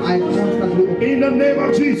open. In the name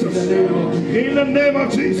of Jesus. In the name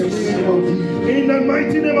of Jesus. In the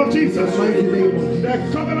mighty name of Jesus. The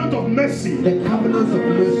covenant of mercy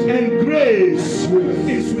and grace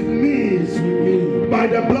is with me by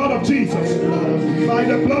the blood of Jesus. By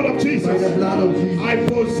the blood of Jesus. I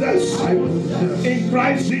possess in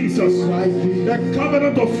Christ Jesus the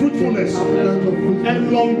covenant of fruitfulness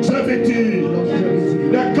and longevity.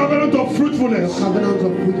 The covenant of fruitfulness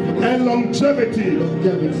and longevity.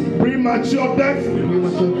 Premature death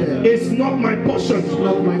is not my portion.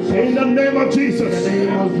 In the name of Jesus,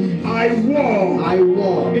 I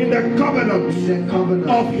walk in the covenant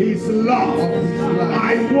of His love.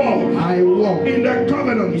 I walk in the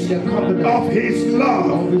covenant of His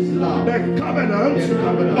love. The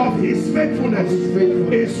covenant of His faithfulness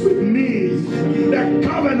is with me. The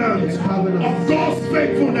covenant of God's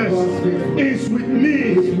faithfulness is with me.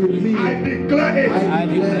 I declare it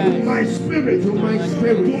to my spirit, to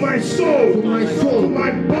my soul, to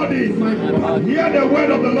my body. Hear the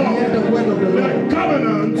word of the Lord. The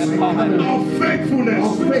covenant of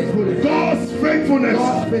faithfulness, God's faithfulness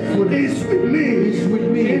is with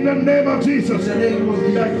me. In the name of Jesus.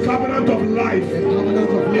 The covenant of life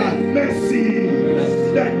and mercy.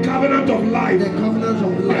 The covenant of life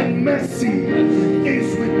and mercy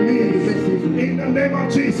is with me. In the name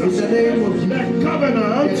of Jesus. The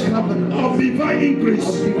covenant of divine increase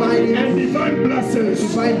and divine blessings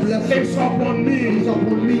is upon me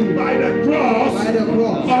by the cross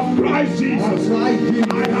of Christ Jesus. I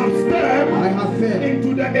have stepped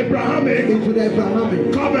into the Abrahamic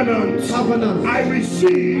covenant. I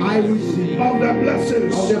receive of the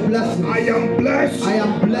blessings. I am blessed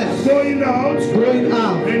going out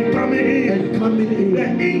and coming in. The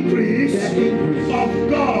increase of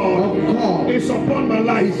God is upon my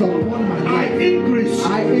life. I increase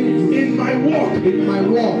in my walk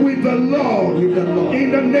with the Lord.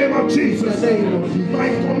 In the name of Jesus. My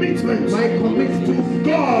commitment to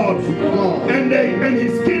God and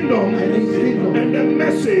His kingdom and the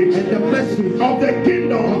message of the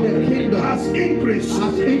kingdom has increased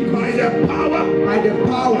by the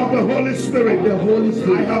power of the Holy Spirit. I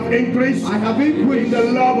have increased in the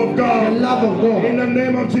love of God. In the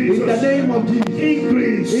name of Jesus.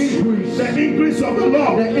 Increase. The increase of the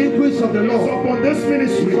Lord is upon this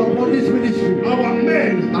ministry. Our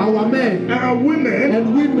men and our women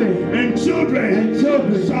and children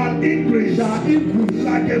shall increase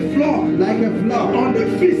like a flock on the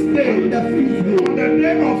feast day, on the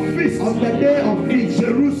day of feast in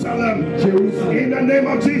Jerusalem. In the name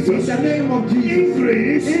of Jesus.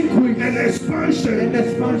 Increase and expansion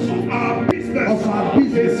of our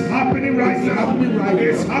business is happening right now.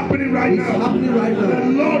 It's happening right now. The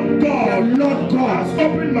Lord God has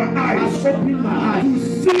opened my eyes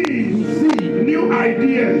to see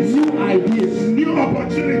ideas, new ideas, new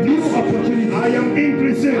opportunities. new opportunities. I am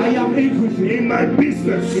increasing I am increasing in my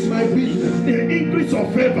business. in my business. The increase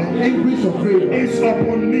of favor Increase of favor is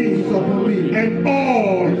upon me, is upon me, and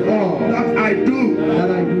all that I do,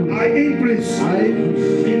 that I do. I increase I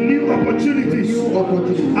increase in new opportunities. new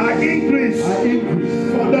opportunities. I increase I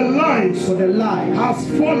increase for the lines for the life has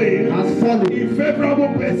fallen has fallen in favorable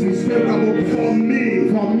is places favorable for me.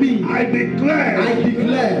 for me. I declare I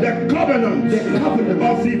declare the covenant the covenant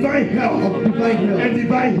of divine health of divine health and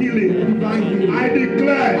divine healing. divine healing. I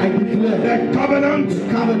declare I declare the covenant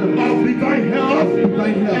covenant of divine health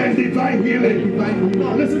divine health and divine healing. divine healing.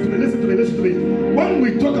 Now listen to me, listen to me, listen to me. When we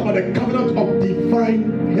talk about the covenant of divine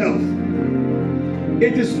health,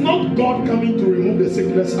 it is not God coming to remove the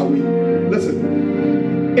sickness away.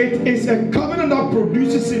 Listen, it is a covenant that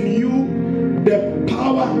produces in you the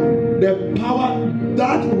power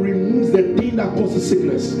that removes the thing that causes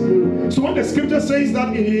sickness. So when the scripture says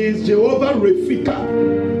that it is Jehovah Rephika,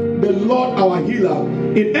 the Lord our healer,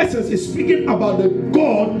 in essence is speaking about the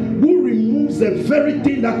God who removes the very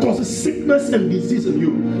thing that causes sickness and disease in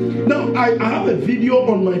you. Now I have a video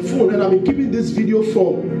on my phone, and I've been keeping this video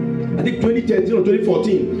for I think 2013 or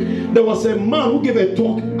 2014. There was a man who gave a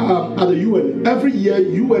talk at the UN. Every year,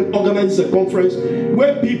 UN organizes a conference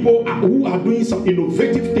where people who are doing some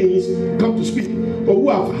innovative things come to speak, or who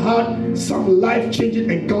have had some life-changing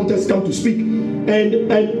encounters come to speak. And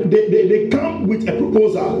they come with a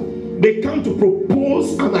proposal. They come to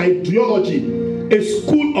propose an ideology, a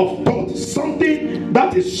school of thought, something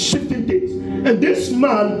that is shifting things. And this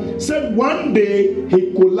man said one day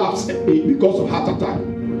he collapsed because of heart attack.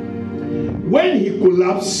 When he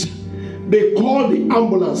collapsed, they called the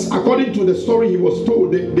ambulance. According to the story he was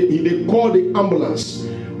told, they called the ambulance.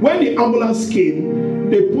 When the ambulance came,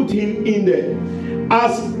 they put him in there.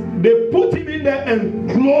 As they put him in there and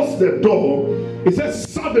closed the door, it says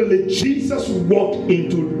suddenly Jesus walked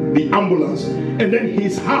into the ambulance, and then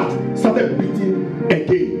his heart started beating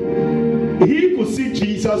again. He could see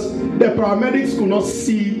Jesus. The paramedics could not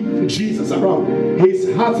see Jesus around.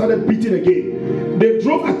 His heart started beating again. They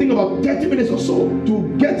drove, I think, about 30 minutes or so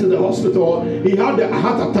to get to the hospital. He had a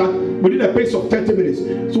heart attack within a pace of 30 minutes.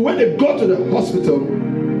 So when they got to the hospital,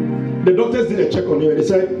 the doctors did a check on him, and they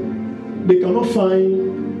said they cannot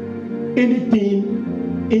find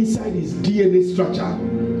anything inside his DNA structure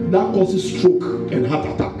that causes stroke and heart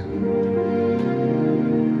attack.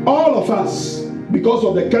 All of us, because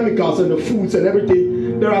of the chemicals and the foods and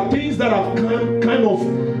everything, there are things that have kind of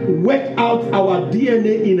worked out our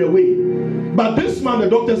DNA in a way. But this man, the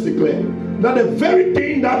doctors declare that the very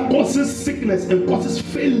thing that causes sickness and causes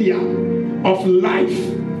failure of life,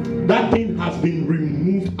 that thing has been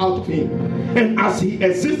removed out of him. And as he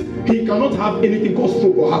exists, he cannot have anything called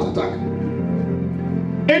stroke or heart attack.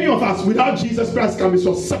 Any of us without Jesus Christ can be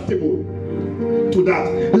susceptible to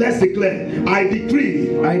that. Let's declare, I decree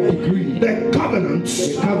the covenant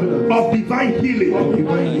of divine healing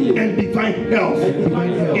and divine health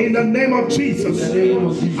in the name of Jesus.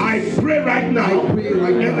 I pray right now,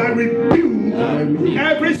 and I rebuke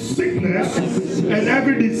every sickness and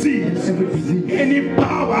every disease, any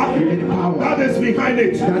power that is behind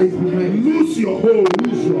it. Lose your hold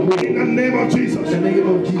in the name of Jesus.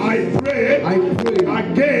 I pray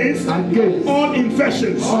against all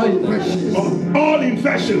infections,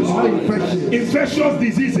 infectious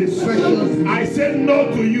diseases. I said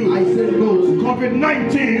no to you.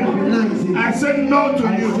 COVID-19, I said no to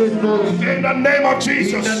you. In the name of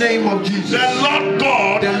Jesus. The Lord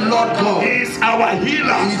God is our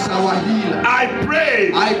healer. I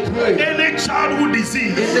pray any childhood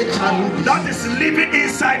disease that is living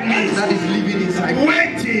inside me,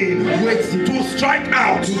 waiting to strike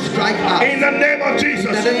out. In the name of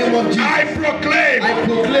Jesus, I proclaim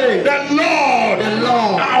the Lord,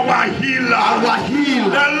 our healer.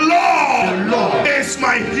 The Lord is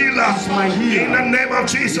my healer. In the name of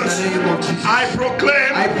Jesus, I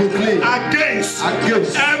proclaim against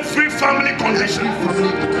every family condition.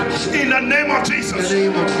 In the name of Jesus,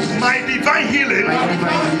 my divine healing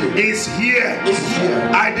is here.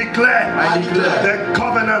 I declare the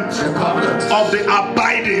covenant of the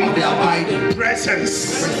abiding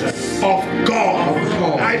presence of God.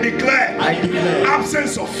 I declare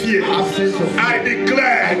absence of fear. I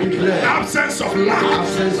declare absence of lack.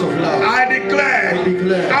 I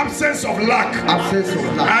declare absence of lack.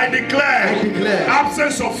 I declare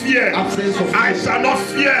absence of fear. I shall not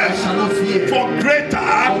fear, for greater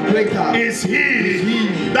greater is he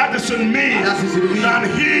that is in me that is in me than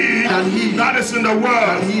he that is in the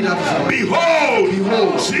world. than he that is in the world.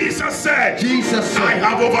 Behold, Jesus said, Jesus I said,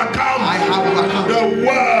 have overcome I have overcome the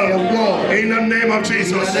world world in the name of in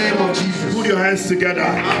Jesus. the name of Jesus. Put your hands together.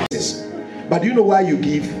 But do you know why you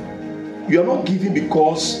give? You are not giving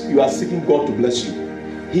because you are seeking God to bless you.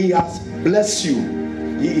 He has blessed you.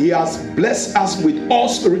 He has blessed us with all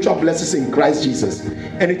spiritual blessings in Christ Jesus.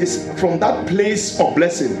 And it is from that place of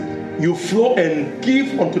blessing you flow and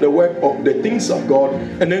give unto the work of the things of God,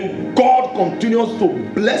 and then God continues to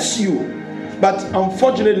bless you. But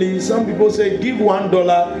unfortunately, some people say give $1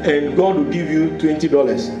 and God will give you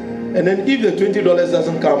 $20. And then if the $20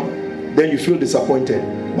 doesn't come, then you feel disappointed.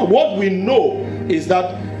 But what we know is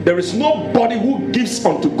that there is nobody who gives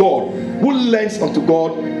unto God, who lends unto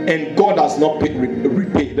God, and God has not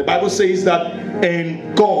repaid. The Bible says that,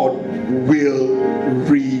 and God will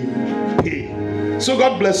repay. So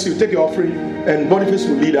God bless you. Take your offering, and Boniface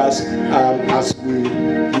will lead us as we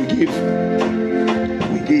give.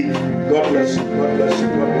 We give. God bless you. God bless you.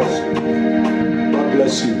 God bless you. God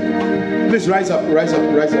bless you. Please rise up. Rise up.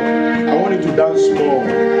 Rise up. I want you to dance more.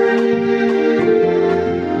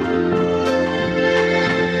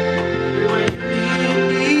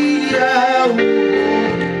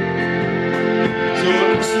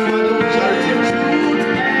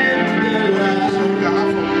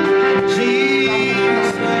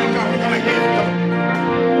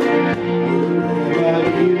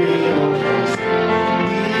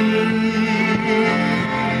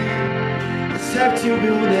 Except you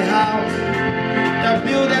build a house, the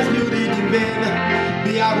builders build it in vain.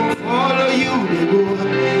 Me, I will follow you, they go.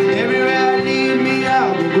 Everywhere I lead me, I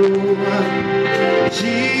will go.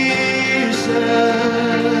 Jesus,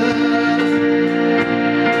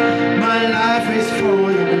 my life is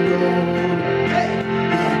for your glory. Hey,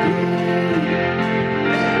 your glory.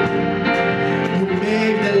 You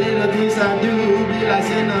make the little things I do be like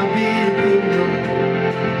saying I'm being good.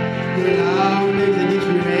 Your love makes a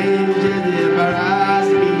difference, just embarrass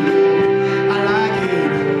me. I like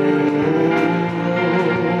it.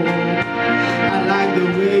 I like the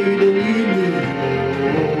way you lead me.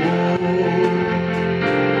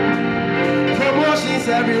 Promotions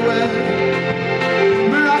everywhere,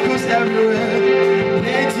 miracles everywhere,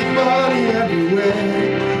 plenty money everywhere.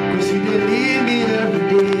 'Cause you can lead me every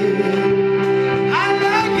day. I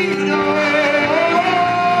like it all.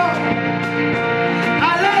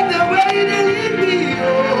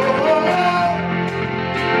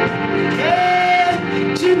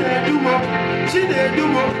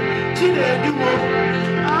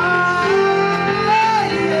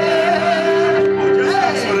 Just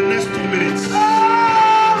dance for the next 2 minutes.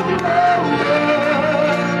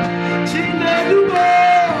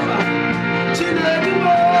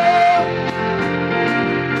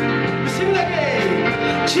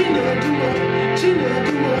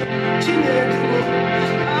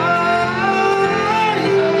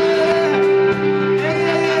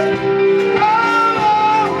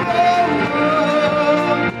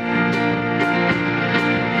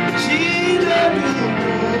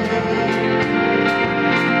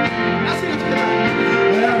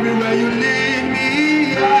 Everywhere you lead me,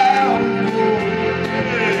 I'll go.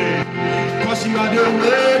 'Cause you are the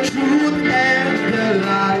way, truth, and the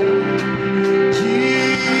life.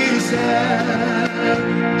 Jesus,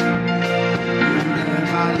 you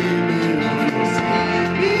never leave me.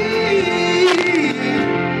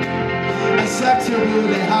 Except you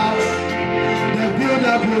build a house, the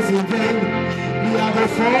builder goes in vain. Me, I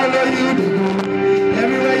will follow you to go.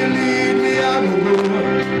 Everywhere you lead me, I will go.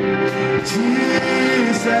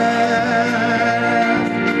 Jesus,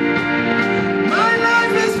 my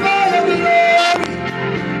life is for your glory,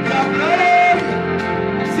 your glory.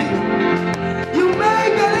 See, you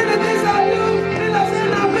make the little things I do,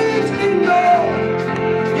 innocent and big in God.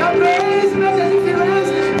 Your praise makes a difference,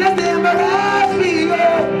 just embarrass me, oh.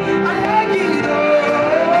 I like it, oh.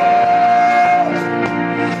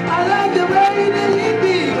 I like the way they lead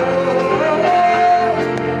me, oh.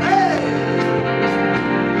 Hey.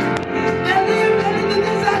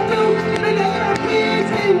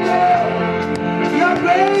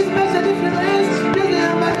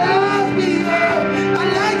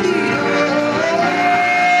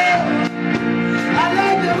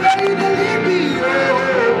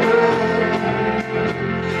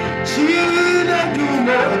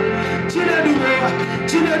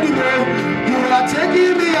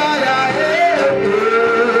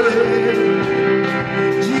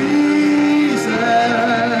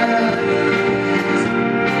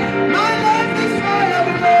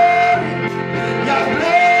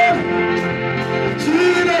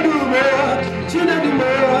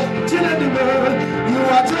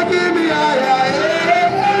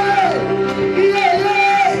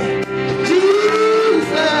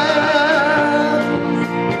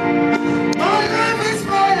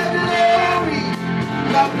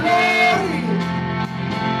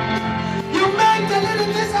 You make the little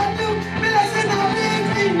things I do, blessing and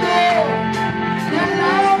lifting up. Your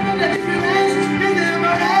love and the difference is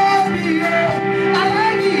never has me. I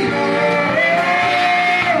like it.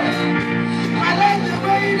 I like the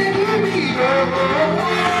way they do me.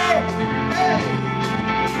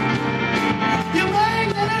 You make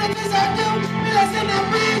the little things I do, blessing and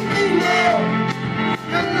lifting up.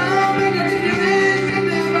 Your love and the difference is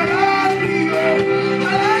never has me. I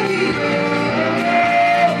like it.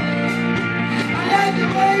 The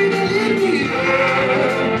way they lead me,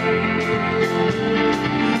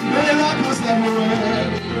 miracles everywhere,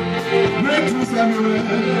 breakthroughs everywhere,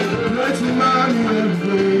 breaking money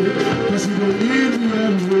everywhere, cause you don't lead me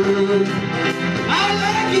everywhere. I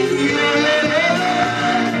like it, yeah.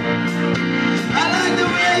 I like the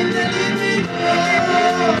way they lead me,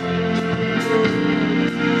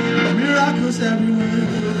 miracles everywhere,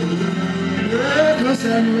 breakthroughs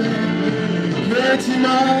everywhere, breaking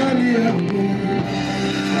money everywhere.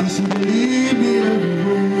 You believe me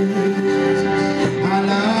everywhere. I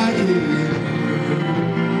like it.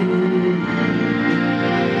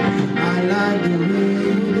 I like the way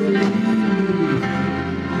you believe me.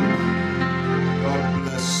 God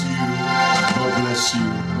bless you. God bless you.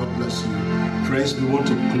 God bless you. Friends, we want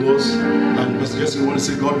to close. And Pastor Jesse, we want to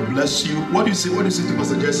say, God bless you. What do you say? What do you say to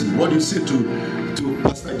Pastor Jesse? What do you say to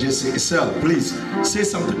Pastor Jesse itself? Please say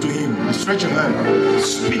something to him. Stretch your hand.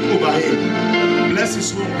 Speak over him. Bless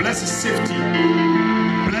his home. Bless his safety.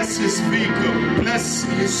 Bless his vehicle. Bless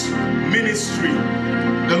his ministry.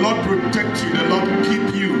 The Lord protect you. The Lord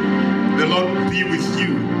keep you. The Lord be with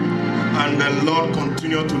you. And the Lord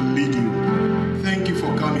continue to lead you. Thank you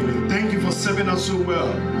for coming in. Thank you for serving us so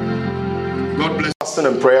well. God bless. Fasting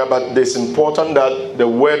and prayer, but it's important that the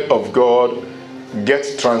word of God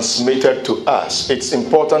gets transmitted to us. It's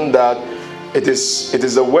important that it is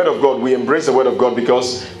the word of God. We embrace the word of God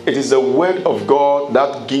because it is the word of God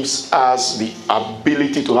that gives us the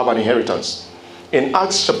ability to have an inheritance. In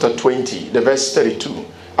Acts chapter 20, the verse 32,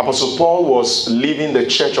 Apostle Paul was leaving the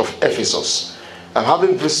church of Ephesus, and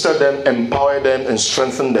having visited them, empowered them, and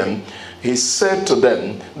strengthened them, he said to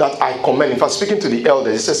them that I commend, in fact speaking to the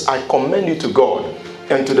elders, he says, I commend you to God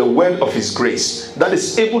and to the word of his grace that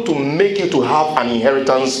is able to make you to have an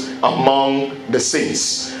inheritance among the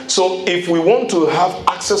saints. So if we want to have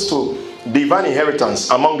access to divine inheritance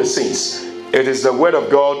among the saints, it is the word of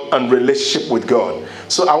God and relationship with God.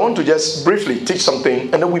 So I want to just briefly teach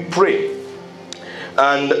something and then we pray.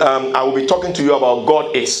 And I will be talking to you about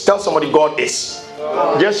God is. Tell somebody God is.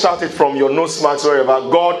 God. Just shout it from your nose marks wherever.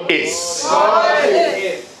 God is. God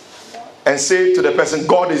is. And say to the person,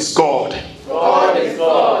 God is God. God is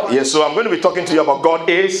God. Yes, so I'm going to be talking to you about God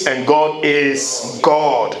is and God is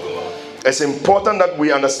God. It's important that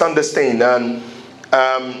we understand this thing. And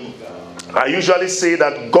I usually say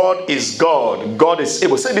that God is God. God is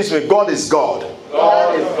able. Say this way, God is God.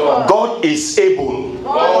 God is God. God is able.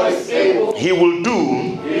 God is able. He will do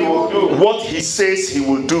what he says he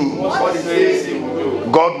will do. What he says he will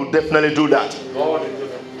do. God will definitely do that.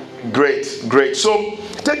 Great. So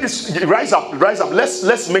take this, rise up.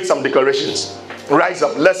 Let's make some declarations. Rise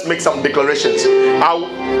up, let's make some declarations.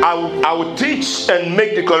 I will teach and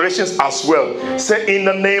make declarations as well. Say, in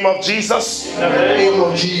the name of Jesus,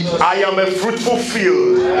 I am a fruitful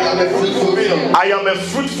field. I am a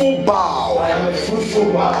fruitful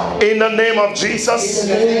bough. In the name of Jesus,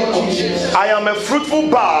 I am a fruitful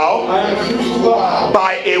bough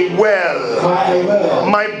by a well.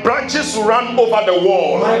 My branches run over the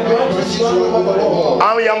wall.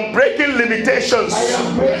 I am breaking limitations.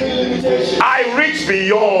 I reach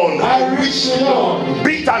beyond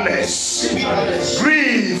bitterness,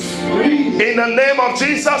 grief. In the name of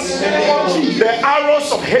Jesus, the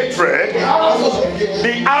arrows of hatred,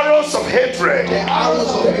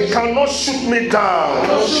 cannot shoot me down.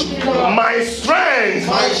 My strength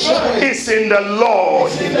is in the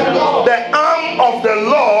Lord. The arm of the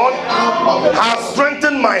Lord has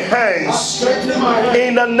strengthened my hands.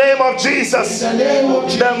 In the name of Jesus,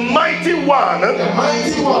 the mighty one,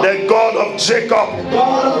 the God of Jacob,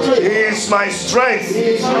 he is my strength.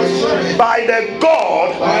 By the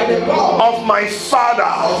God of my father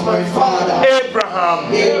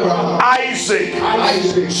Abraham, Isaac,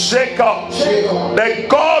 Jacob, the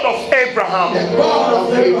God of Abraham,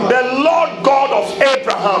 the Lord God of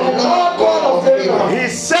Abraham, he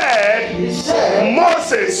said,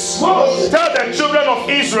 Moses, tell the children of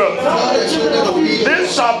Israel,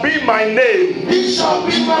 this shall be my name,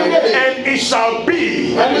 and it shall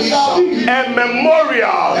be a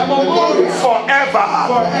memorial forever.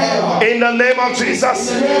 In the name of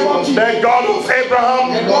Jesus, the God of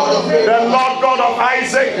Abraham, the Lord God of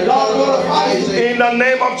Isaac, in the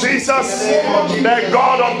name of Jesus, the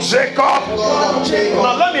God of Jacob.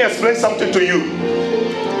 Now let me explain something to you.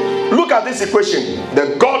 Look at this equation: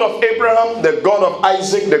 the God of Abraham, the God of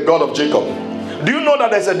Isaac, the God of Jacob. Do you know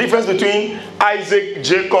that there's a difference between Isaac,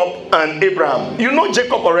 Jacob, and Abraham? You know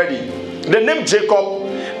Jacob already. The name Jacob,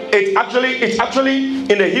 it's actually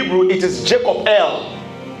in the Hebrew, it is Jacob El,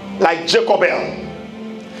 like Jacob El.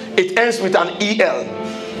 It ends with an E-L.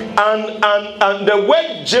 And the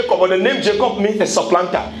word Jacob, or the name Jacob, means a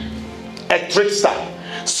supplanter, a trickster,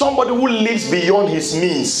 somebody who lives beyond his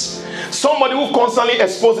means, somebody who constantly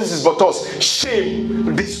exposes his buttocks.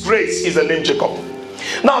 Shame, disgrace is the name Jacob.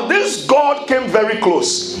 Now this God came very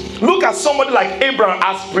close. Look at somebody like Abraham,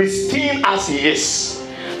 as pristine as he is,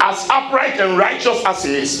 as upright and righteous as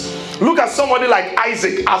he is. Look at somebody like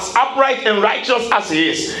Isaac, as upright and righteous as he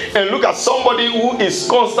is. And look at somebody who is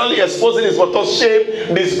constantly exposing his buttocks.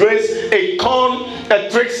 Shame, disgrace, a con, a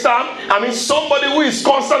trickster. I mean, somebody who is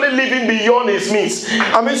constantly living beyond his means.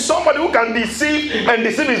 I mean, somebody who can deceive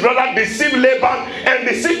his brother, deceive Laban, and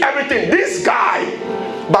deceive everything. This guy.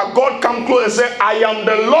 But God come close and say, I am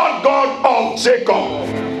the Lord God of Jacob.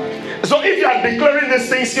 So if you are declaring these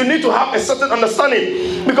things, you need to have a certain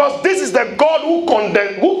understanding, because this is the God who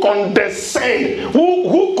condescends,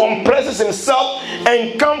 who compresses himself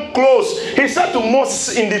and come close. He said to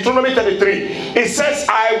Moses in Deuteronomy 33, he says,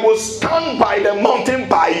 I will stand by the mountain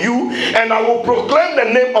by you, and I will proclaim the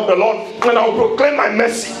name of the Lord, and I will proclaim my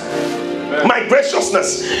mercy, my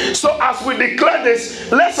graciousness. So as we declare this,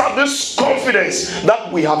 let's have this confidence that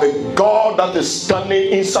we have a God that is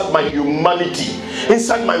standing inside my humanity,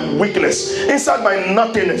 inside my weakness, inside my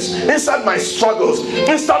nothingness, inside my struggles,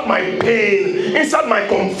 inside my pain, inside my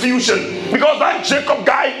confusion. Because that Jacob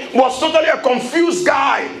guy was totally a confused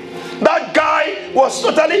guy. That guy was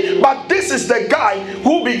totally, but this is the guy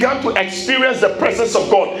who began to experience the presence of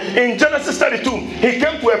God. In Genesis 32, he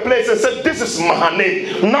came to a place and said, this is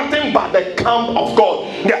Mahane, nothing but the camp of God,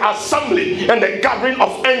 the assembly and the gathering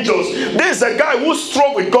of angels. This is a guy who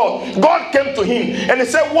strove with God. God came to him and he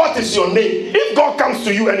said, what is your name? If God comes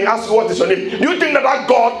to you and he asks you, what is your name? Do you think that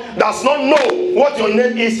God does not know what your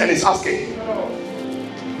name is and is asking?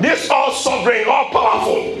 This all sovereign, all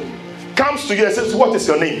powerful comes to you and says, what is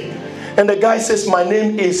your name? And the guy says, my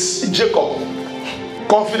name is Jacob,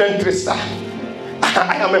 confident trickster.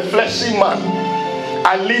 I am a fleshy man.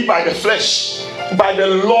 I live by the flesh, by the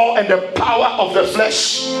law and the power of the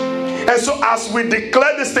flesh. And so as we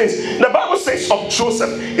declare these things, the Bible says of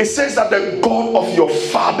Joseph, it says that the God of your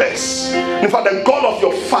fathers, in fact the God of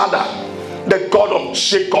your father, the God of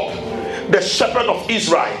Jacob, the shepherd of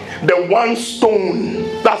Israel, the one stone.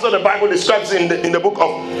 That's what the Bible describes in the book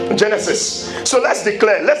of Genesis. So let's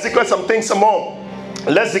declare some things some more.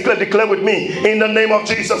 Let's declare with me, in the name of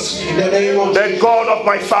Jesus. In the name of the God of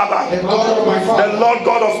my father, the God of my father, the Lord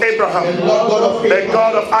God of Abraham, the Lord God of Abraham, the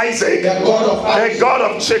God of Isaac, the God of Isaac, the God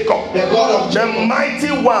of Jacob, the God of Jacob, the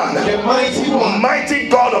mighty one, mighty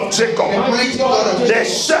God of Jacob, the mighty God of Jacob, the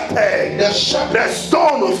shepherd, the shepherd, the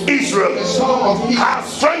stone of Israel, the Son of Israel,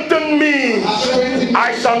 has strengthened me.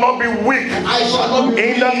 I shall not be weak. I shall not be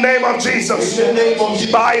in the name of Jesus. in the name of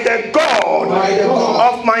Jesus. By the God,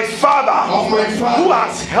 of my father, who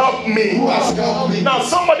has helped me. Now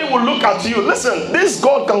somebody will look at you. Listen, this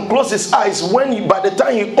God can close his eyes when by the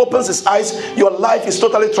time he opens his eyes, your life is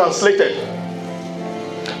totally translated.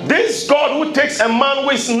 This God who takes a man who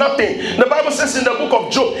is nothing. The Bible says in the book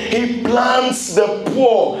of Job, he plants the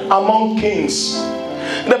poor among kings.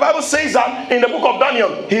 The Bible says that in the book of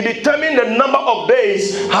Daniel, he determined the number of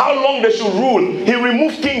days, how long they should rule. He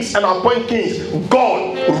removed kings and appointed kings.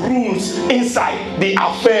 God rules inside the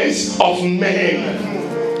affairs of men.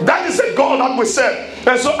 That is a God that we serve.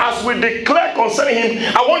 And so as we declare concerning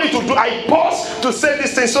him, I want you to do, I pause to say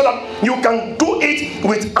this thing so that you can do it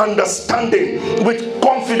with understanding, with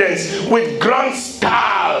confidence, with grand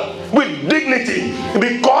style, with dignity,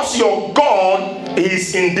 because your God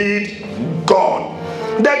is indeed God.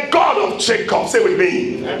 The God of Jacob, say with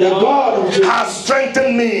me, The God of Jacob has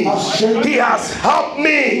strengthened me. He has helped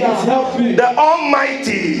me. The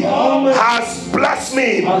Almighty has blessed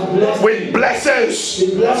me with blessings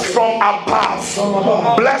from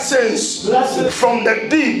above, blessings from the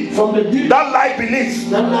deep that lie beneath,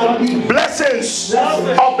 blessings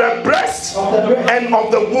of the breast and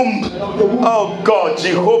of the womb. Oh God,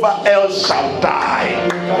 Jehovah El Shaddai.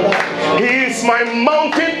 He is my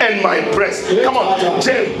mountain and my breast. Come on,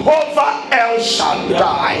 Jehovah El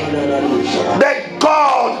Shaddai.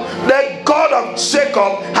 The God of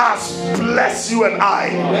Jacob has blessed you and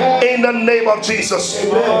I in the name of Jesus.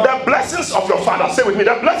 The blessings of your father, say with me,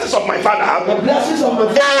 the blessings of my father,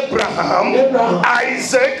 Abraham,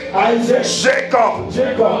 Isaac, Jacob,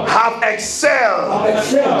 have excelled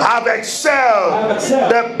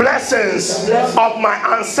the blessings of my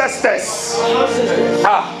ancestors.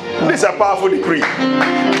 This is a powerful decree.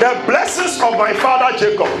 The blessings of my father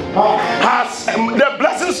Jacob has the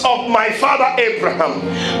blessings of my father Abraham.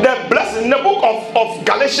 The blessing in the book of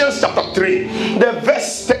Galatians chapter 3, the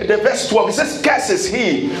verse 12, it says, "Cursed is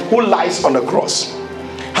he who lies on the cross."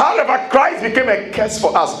 However, Christ became a curse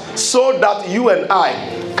for us so that you and I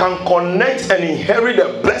can connect and inherit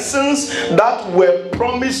the blessings that were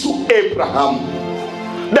promised to Abraham.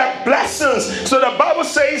 The blessings. So the Bible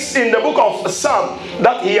says in the book of Psalm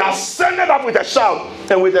that he ascended up with a shout,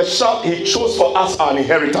 and with a shout he chose for us our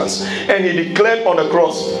inheritance, and he declared on the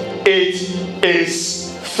cross, "It is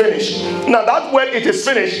finished." Now that word "it is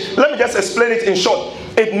finished," let me just explain it in short.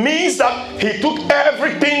 It means that he took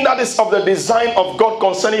everything that is of the design of God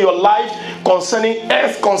concerning your life, concerning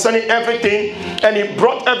earth, concerning everything, and he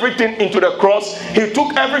brought everything into the cross. He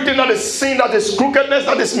took everything that is sin, that is crookedness,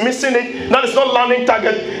 that is missing it, that is not landing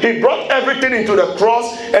target. He brought everything into the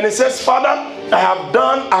cross, and he says, "Father, I have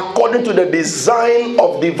done according to the design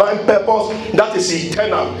of divine purpose that is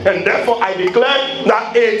eternal, and therefore I declare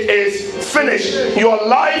that it is finished." Your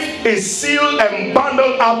life is sealed and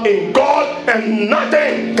bundled up in God, and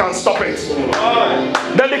nothing can stop it.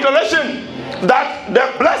 The declaration that the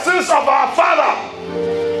blessings of our Father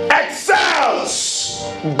excels,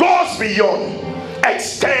 goes beyond,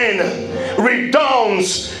 extend,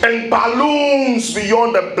 redounds, and balloons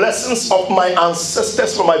beyond the blessings of my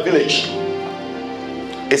ancestors from my village.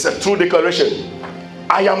 It's a true declaration.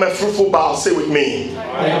 I am a fruitful bough. Say with me.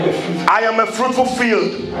 I am a fruitful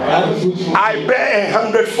field. I bear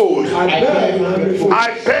 100-fold.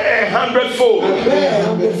 I bear 100-fold.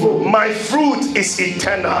 My fruit is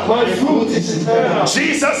eternal.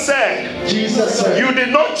 Jesus said, "You did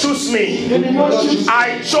not choose me.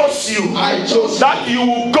 I chose you, that you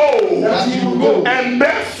will go and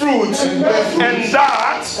bear fruit, and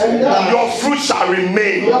that your fruit shall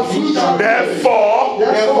remain. Therefore,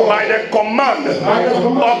 by the command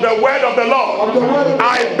of the word of the Lord,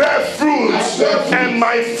 I bear fruit, and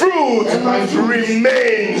my fruit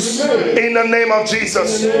remains in the name of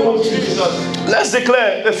Jesus." Let's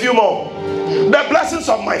declare a few more. The blessings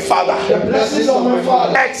of my father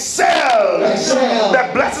excel the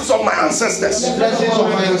blessings of my ancestors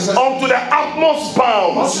unto the utmost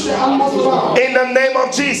bounds in the name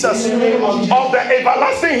of Jesus. Of the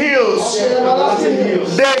everlasting hills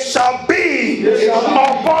they shall be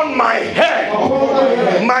upon my head.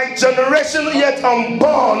 My generation yet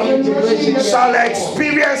unborn shall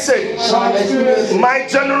experience it. My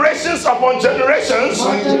generations upon generations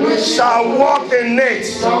shall walk in it.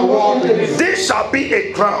 This shall be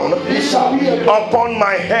a crown upon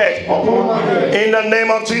my head in the name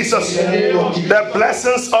of Jesus. The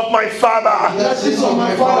blessings of my father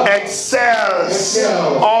excels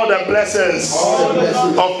all the blessings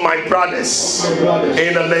of my brothers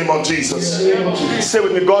in the name of Jesus. Say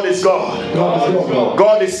with me, God is God.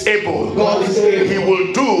 God is able. He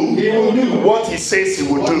will do what he says he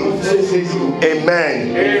will do.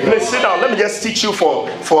 Amen. Please sit down. Let me just teach you for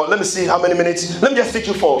let me see how many minutes. Let me just teach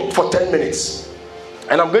you for 10 minutes.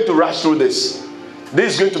 And I'm going to rush through this.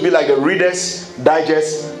 This is going to be like a Reader's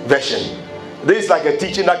Digest version. This is like a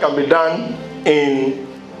teaching that can be done in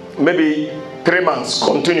maybe 3 months,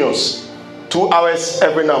 continuous, 2 hours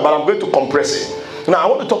every now. But I'm going to compress it. Now I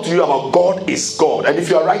want to talk to you about God is God. And if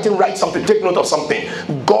you are writing, write something, take note of something.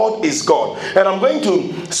 God is God. And I'm going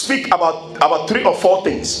to speak about 3 or 4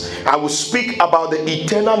 things. I will speak about the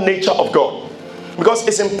eternal nature of God. Because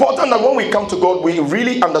it's important that when we come to God, we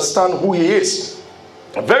really understand who he is.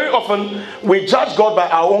 Very often, we judge God by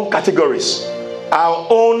our own categories, our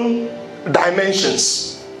own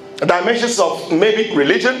dimensions. Dimensions of maybe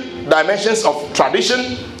religion, dimensions of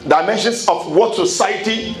tradition, dimensions of what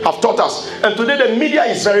society have taught us. And today the media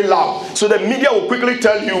is very loud. So the media will quickly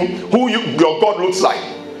tell you who your God looks like.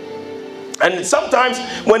 And sometimes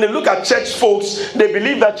when they look at church folks, they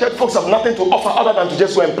believe that church folks have nothing to offer other than to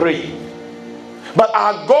just go and pray. But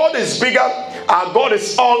our God is bigger. Our God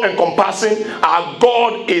is all encompassing. Our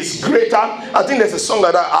God is greater. I think there's a song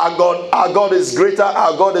like that. Our God is greater.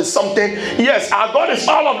 Our God is something. Yes, our God is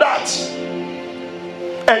all of that.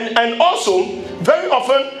 And also, very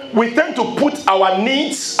often, we tend to put our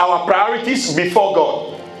needs, our priorities before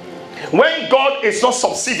God. When God is not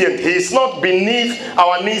subservient, He is not beneath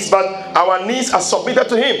our needs, but our needs are submitted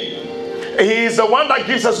to Him. He is the one that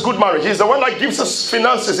gives us good marriage. He's the one that gives us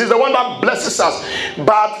finances. He's the one that blesses us.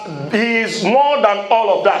 But He is more than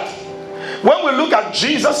all of that. When we look at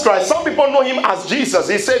Jesus Christ, some people know Him as Jesus,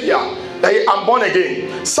 His Savior. I'm born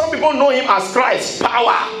again. Some people know Him as Christ,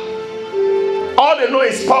 power. All they know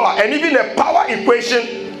is power. And even the power equation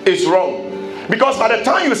is wrong. Because by the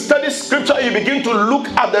time you study scripture, you begin to look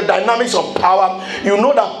at the dynamics of power. You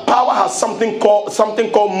know that power has something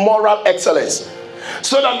called moral excellence.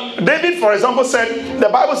 So that David, for example, said, the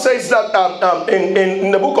Bible says that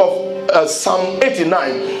in the book of Psalm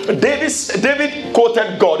 89, David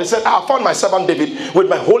quoted God. He said, I found my servant David, with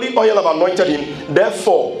my holy oil have anointed him.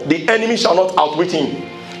 Therefore, the enemy shall not outwit him.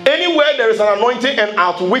 Anywhere there is an anointing and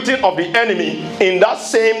outwitting of the enemy in that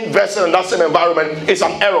same vessel, in that same environment, is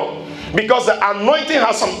an error. Because the anointing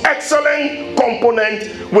has some excellent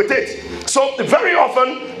component with it. So very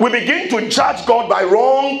often we begin to judge God by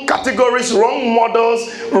wrong categories, wrong models,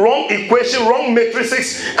 wrong equation, wrong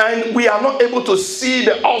matrices, and we are not able to see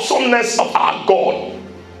the awesomeness of our God.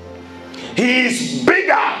 He is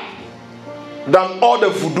bigger than all the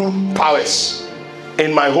voodoo powers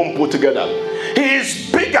in my home put together. He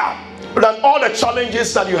is bigger than all the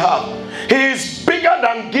challenges that you have. He is bigger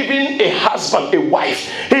than giving a husband a wife.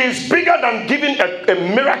 He is bigger than giving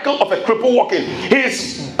a miracle of a cripple walking. He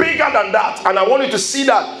is bigger than that. And I want you to see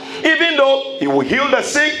that. Even though He will heal the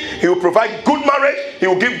sick, He will provide good marriage, He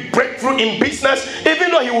will give breakthrough in business,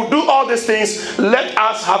 even though He will do all these things, let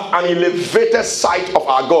us have an elevated sight of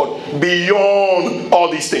our God beyond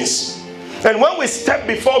all these things. And when we step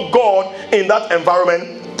before God in that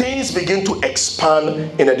environment, things begin to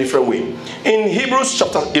expand in a different way. In Hebrews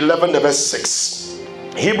chapter 11, the verse 6.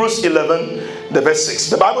 Hebrews 11, the verse 6.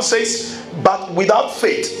 The Bible says, but without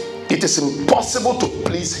faith, it is impossible to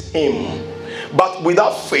please Him. But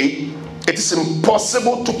without faith, it is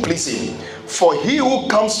impossible to please Him. For he who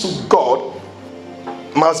comes to God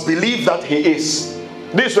must believe that He is.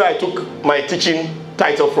 This is where I took my teaching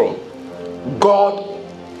title from. God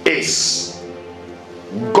is.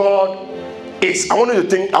 God is. I want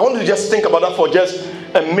you to just think about that for just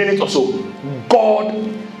a minute or so.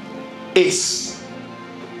 God is.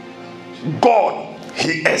 God,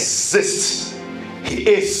 He exists. He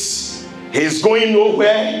is. He's going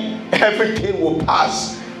nowhere. Everything will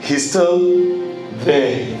pass. He's still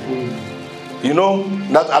there. You know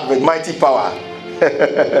that advert, mighty power.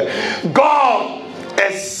 God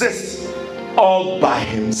exists all by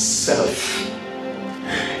Himself.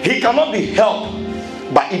 He cannot be helped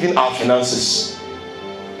by even our finances.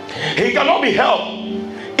 He cannot be helped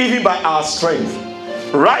even by our strength.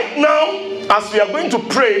 Right now, as we are going to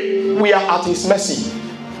pray, we are at His mercy.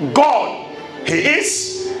 God, He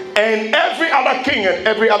is, and every other king and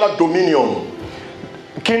every other dominion.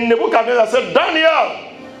 King Nebuchadnezzar said,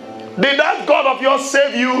 Daniel, did that God of yours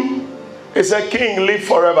save you? He said, King, live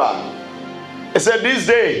forever. He said, this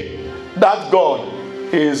day, that God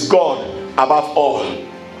is God above all.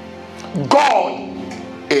 God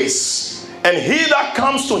is. And he that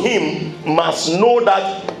comes to Him must know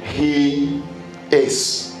that He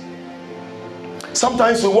is.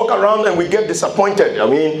 Sometimes we walk around and we get disappointed. I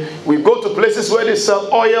mean, we go to places where they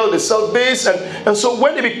sell oil, they sell this, and so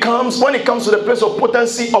when it comes to the place of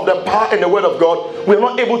potency of the power and the word of God, we're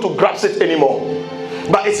not able to grasp it anymore.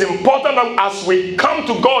 But it's important that as we come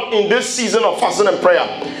to God in this season of fasting and prayer,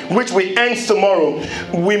 which we end tomorrow,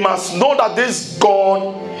 we must know that this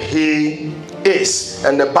God, He is.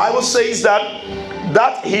 And the Bible says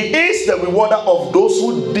that He is the rewarder of those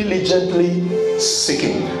who diligently seek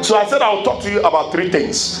Him. So I said I'll talk to you about three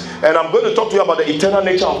things. And I'm going to talk to you about the eternal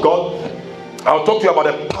nature of God. I'll talk to you about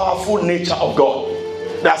the powerful nature of God.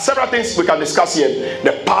 There are several things we can discuss here.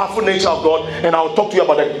 The powerful nature of God. And I'll talk to you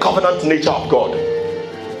about the covenant nature of God.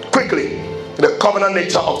 Quickly. The covenant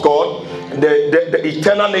nature of God. The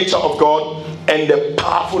eternal nature of God. And the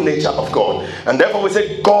powerful nature of God. And therefore we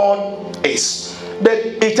say God is.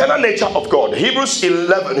 The eternal nature of God. Hebrews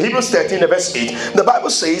 13, verse 8. The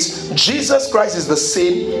Bible says Jesus Christ is the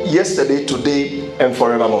same yesterday, today, and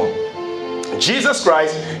forevermore. Jesus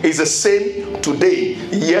Christ is the same today,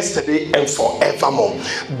 yesterday, and forevermore.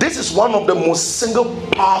 This is one of the most single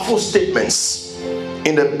powerful statements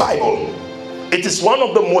in the Bible. It is one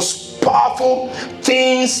of the most powerful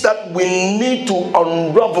things that we need to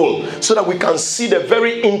unravel so that we can see the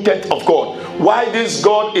very intent of God. Why this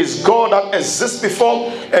God is God that exists before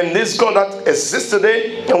and this God that exists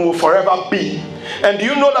today and will forever be. And do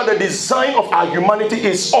you know that the design of our humanity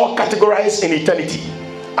is all categorized in eternity?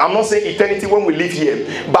 I'm not saying eternity when we live here,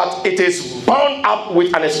 but it is bound up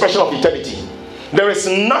with an expression of eternity. There is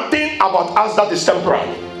nothing about us that is temporal.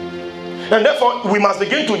 And therefore, we must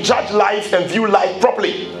begin to judge life and view life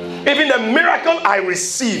properly. Even the miracle I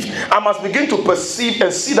receive, I must begin to perceive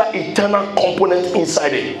and see that eternal component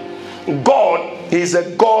inside it. God is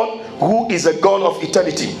a God who is a God of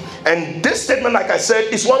eternity. And this statement, like I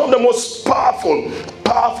said, is one of the most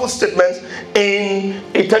powerful statements in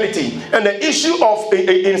eternity. And the issue of,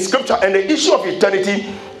 in scripture, and the issue of eternity,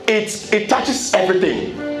 it touches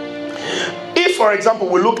everything. If, for example,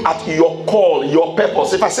 we look at your call, your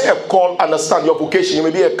purpose. If I say a call, understand your vocation. You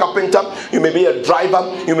may be a carpenter, you may be a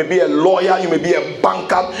driver, you may be a lawyer, you may be a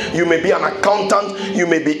banker, you may be an accountant, you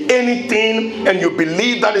may be anything, and you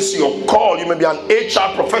believe that is your call. You may be an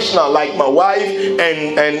HR professional like my wife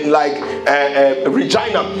and like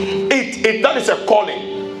Regina. That is a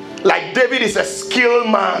calling. Like David is a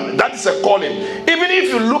skilled man. That is a calling. Even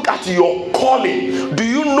if you look at your calling, do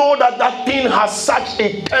you know that that thing has such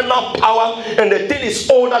eternal power and the thing is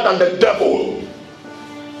older than the devil?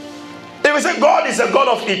 If we say God is a God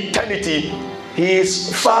of eternity, he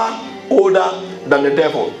is far older than the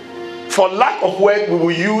devil. For lack of word, we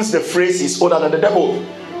will use the phrase he's older than the devil.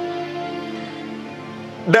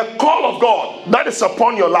 The call of God that is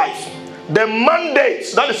upon your life, the mandate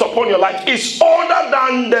that is upon your life is older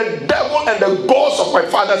than the devil and the gods of my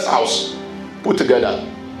father's house put together.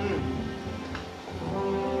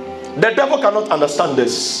 The devil cannot understand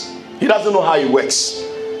this. He doesn't know how it works.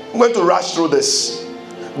 I'm going to rush through this.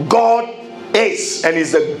 God is and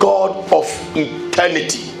is the God of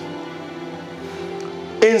eternity.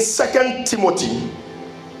 In 2 Timothy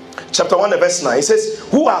chapter 1 verse 9, it says,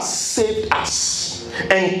 who has saved us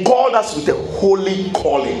and called us with a holy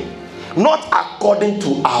calling, not according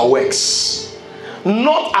to our works,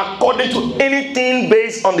 not according to anything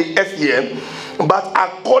based on the earth here, but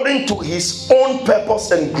according to his own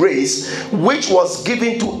purpose and grace, which was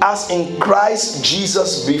given to us in Christ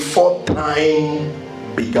Jesus before time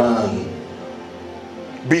began.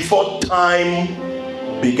 Before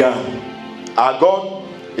time began. Our God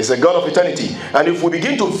is a God of eternity. And if we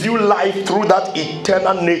begin to view life through that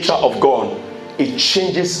eternal nature of God, it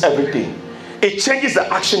changes everything. It changes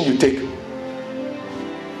the action you take.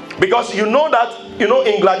 Because you know that,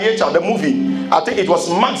 in Gladiator, the movie, I think it was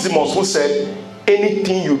Maximus who said,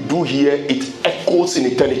 anything you do here, it echoes in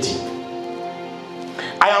eternity.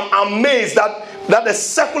 I am amazed that the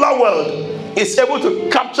secular world is able to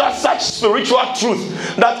capture such spiritual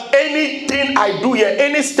truth that anything I do here,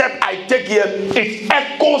 any step I take here, it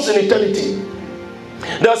echoes in eternity.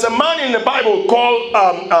 There's a man in the Bible called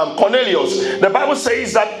Cornelius. The Bible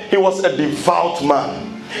says that he was a devout man.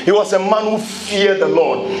 He was a man who feared the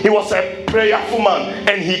Lord. He was a prayerful man,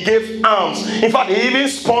 and he gave alms. In fact, he even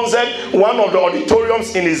sponsored one of the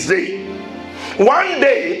auditoriums in his day. One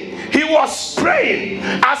day, he was praying.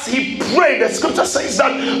 As he prayed, the scripture says that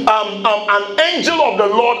an angel of the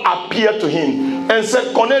Lord appeared to him and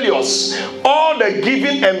said, Cornelius, all the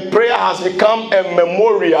giving and prayer has become a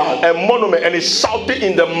memorial, a monument, and is shouted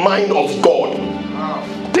in the mind of God.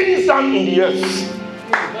 Wow. Things done in the earth.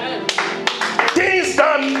 Things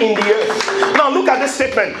done in the earth. Now look at this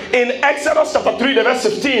statement in Exodus chapter 3, the verse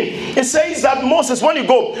 15. It says that Moses, when you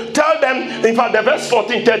go, tell them, in fact, the verse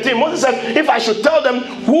 14, 13, Moses said, if I should tell them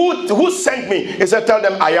who sent me, he said, tell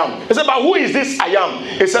them I am. He said, but who is this I am?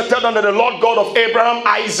 He said, tell them that the Lord God of Abraham,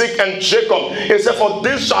 Isaac, and Jacob. He said, for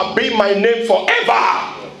this shall be my name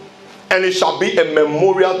forever, and it shall be a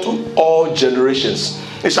memorial to all generations.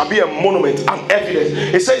 It shall be a monument, an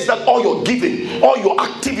evidence. It says that all your giving, all your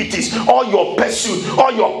activities, all your pursuit,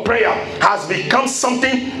 all your prayer has become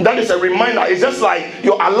something that is a reminder. It's just like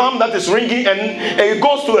your alarm that is ringing and it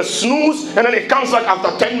goes to a snooze and then it comes back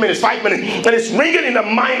after 10 minutes, 5 minutes, and it's ringing in the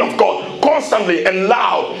mind of God constantly and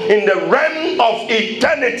loud. In the realm of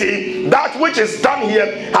eternity, that which is done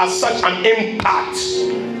here has such an impact.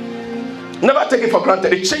 Never take it for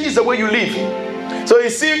granted. It changes the way you live. So you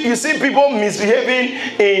see people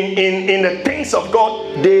misbehaving in the things of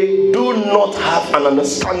God. They do not have an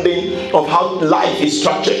understanding of how life is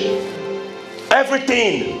structured.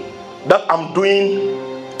 Everything that I'm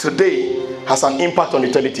doing today has an impact on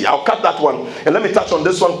eternity. I'll cut that one and let me touch on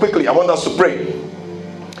this one quickly. I want us to pray.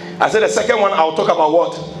 I said the second one, I'll talk about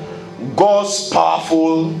what? God's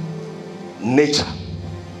powerful nature.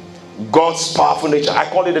 God's powerful nature. I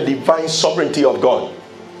call it the divine sovereignty of God.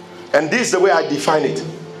 And this is the way I define it.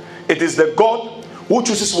 It is the God who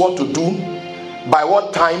chooses what to do, by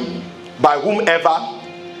what time, by whomever,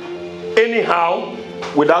 anyhow,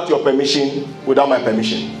 without your permission, without my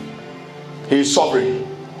permission. He is sovereign,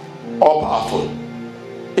 all powerful.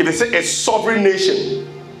 If it's a sovereign nation,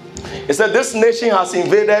 it said this nation has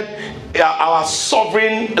invaded our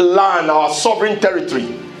sovereign land, our sovereign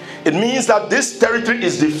territory. It means that this territory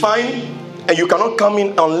is defined and you cannot come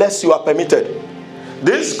in unless you are permitted.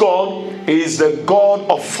 This God is the God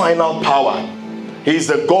of final power. He is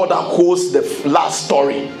the God that holds the last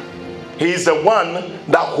story. He is the one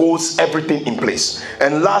that holds everything in place.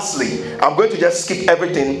 And lastly, I'm going to just skip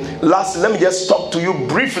everything. Lastly, let me just talk to you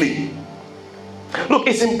briefly. Look,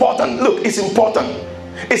 it's important. It's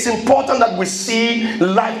important that we see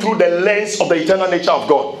life through the lens of the eternal nature of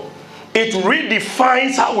God. It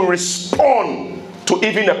redefines how we respond to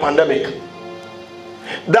even a pandemic.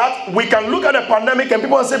 That we can look at a pandemic and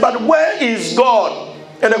people say, but where is God?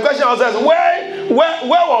 And the question was asked, where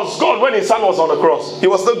was God when his son was on the cross? He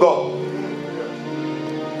was still God.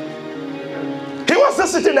 He was still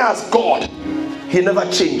sitting there as God. He never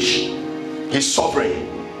changed. He's sovereign.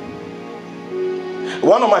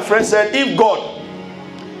 One of my friends said, if God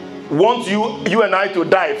wants you and I to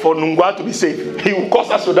die for Nungwa to be saved, he will cause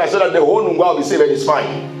us to die so that the whole Nungwa will be saved and it's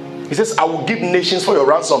fine. He says, I will give nations for your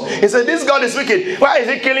ransom. He said, this God is wicked. Why is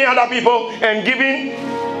he killing other people and giving?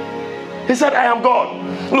 He said, I am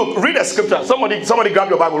God. Look, read the scripture. Somebody grab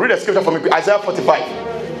your Bible. Read the scripture for me. Isaiah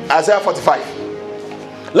 45. Isaiah 45.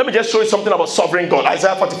 Let me just show you something about sovereign God.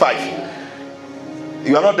 Isaiah 45.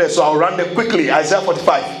 You are not there, so I'll run there quickly. Isaiah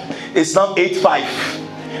 45. It's now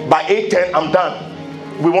 8:5. By 8:10, I'm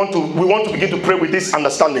done. We want to begin to pray with this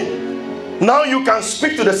understanding. Now you can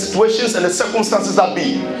speak to the situations and the circumstances that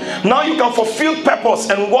be. Now you can fulfill purpose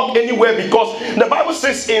and walk anywhere, because the Bible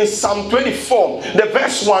says in Psalm 24, the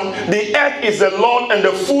verse 1, the earth is the Lord and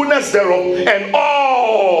the fullness thereof, and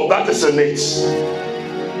all that is in it.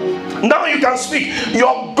 Now you can speak.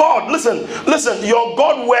 Your God, listen, your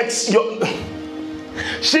God works.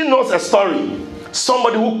 She knows a story.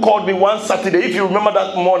 Somebody who called me one Saturday, if you remember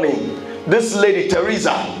that morning, this lady,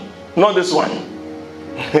 Teresa, not this one,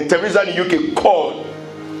 Teresa in the UK called.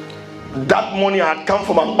 That morning I had come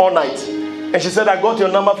from an all night, and she said, I got your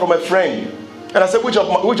number from a friend. And I said, which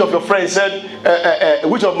of your friends? Said,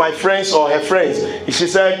 which of my friends or her friends? She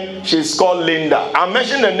said, she's called Linda. I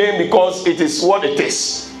mentioned the name because it is what it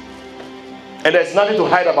is. And there's nothing to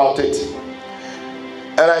hide about it.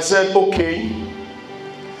 And I said, okay.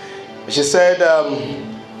 She said,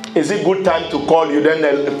 is it good time to call you? Then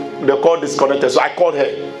the call disconnected. So I called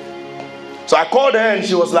her. So I called her and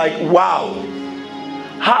she was like, wow.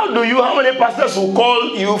 How many pastors will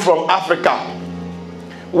call you from Africa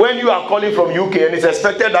when you are calling from UK, and it's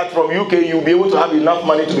expected that from UK you'll be able to have enough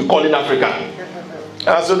money to be calling Africa? And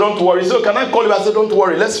I said, don't worry. So can I call you? I said, don't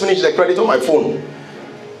worry. Let's finish the credit on my phone.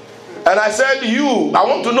 And I said, I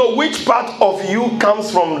want to know which part of you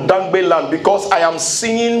comes from Dangbe land, because I am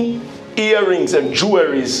seeing earrings and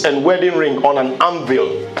jewelries and wedding ring on an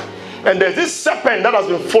anvil. And there's this serpent that has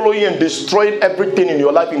been following and destroying everything in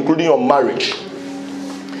your life, including your marriage.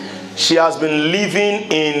 She has been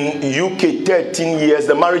living in UK 13 years.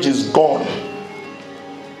 The marriage is gone.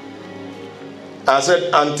 I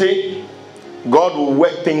said, Auntie, God will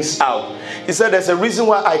work things out. He said, there's a reason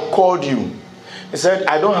why I called you. He said,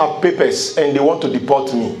 I don't have papers and they want to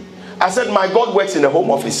deport me. I said, my God works in the home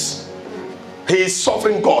office. He is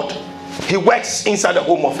sovereign God. He works inside the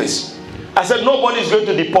home office. I said, nobody is going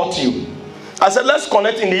to deport you. I said, let's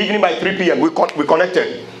connect in the evening by 3 p.m. We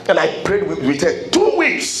connected. And I prayed with her. 2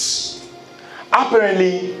 weeks.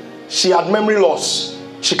 Apparently, she had memory loss.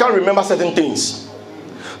 She can't remember certain things.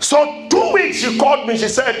 So 2 weeks she called me. She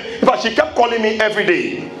said, in fact, she kept calling me every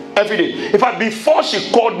day. In fact, before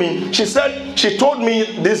she called me, she told me,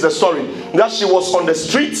 this is the story, that she was on the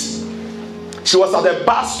street. She was at the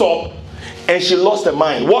bus stop and she lost her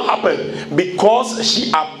mind. What happened? Because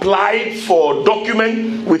she applied for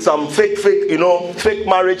document with some fake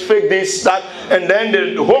marriage, fake this, that, and then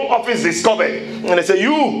the home office discovered. And they say,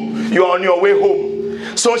 you are on your way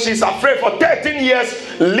home. So she's afraid for 13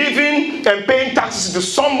 years living and paying taxes to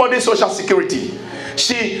somebody's social security.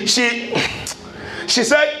 She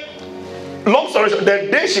said, long story short, the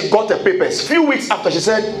day she got the papers, few weeks after, she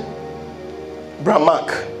said,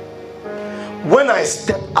 Bramak, when I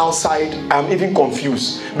step outside, I'm even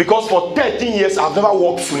confused. Because for 13 years, I've never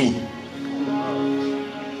walked free.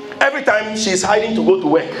 Every time she's hiding to go to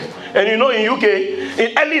work. And in UK,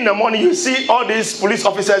 early in the morning, you see all these police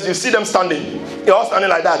officers, you see them standing. They're all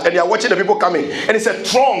standing like that. And they're watching the people coming. And it's a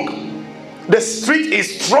throng. The street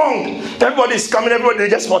is strong. Everybody is coming. Everybody, they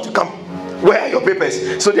just want to come. Where are your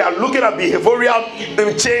papers? So they are looking at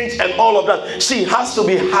behavioral change and all of that. She has to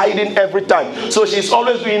be hiding every time. So she's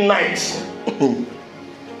always doing nights.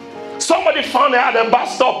 Somebody found her at the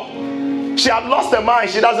bus stop. She had lost her mind.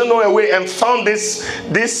 She doesn't know her way, and found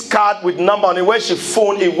this card with number on it. When she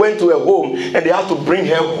phoned, it went to her home, and they had to bring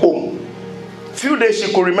her home. Few days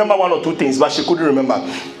she could remember one or two things, but she couldn't remember.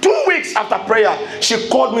 2 weeks after prayer, she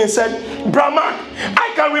called me and said, Brahma,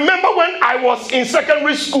 I can remember when I was in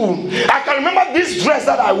secondary school. I can remember this dress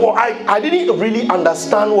that I wore. I didn't really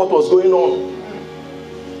understand what was going on.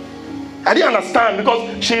 I didn't understand,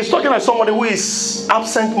 because she is talking like somebody who is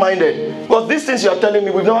absent-minded. Because these things you are telling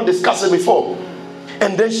me, we've never discussed it before.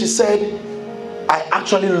 And then she said, I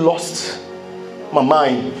actually lost my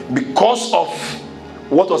mind because of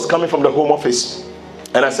what was coming from the Home Office.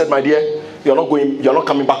 And I said, my dear, you're not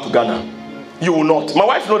coming back to Ghana. You will not. My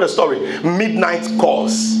wife knows the story. Midnight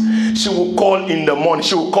calls. She will call in the morning.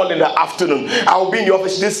 She will call in the afternoon. I will be in the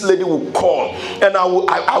office. This lady will call, and I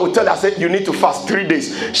will tell her, I said, you need to fast 3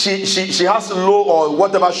 days. She has low or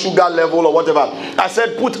whatever sugar level or whatever. I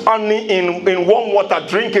said, put honey in warm water.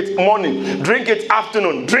 Drink it morning. Drink it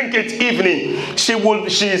afternoon. Drink it evening.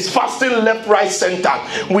 She is fasting left, right, center.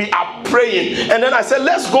 We are praying. And then I said,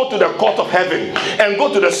 let's go to the court of heaven and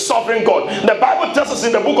go to the sovereign God. The Bible tells us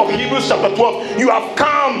in the book of Hebrews chapter 12, you have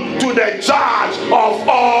come to the judge of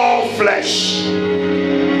all flesh.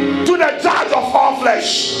 To the judge of all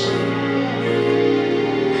flesh.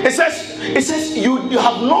 It says you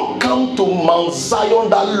have not come to Mount Zion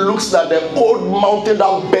that looks like the old mountain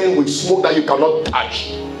that burns with smoke that you cannot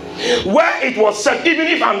touch. Where it was said, even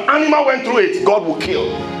if an animal went through it, God will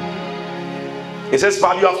kill. It says,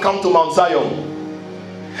 but you have come to Mount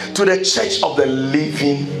Zion, to the church of the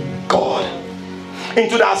living God,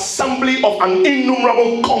 into the assembly of an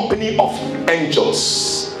innumerable company of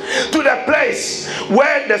angels, to the place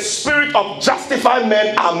where the spirit of justified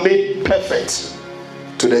men are made perfect,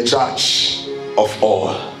 to the judge of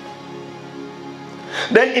all.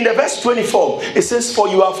 Then in the verse 24, it says, for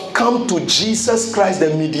you have come to Jesus Christ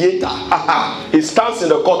the mediator. He stands in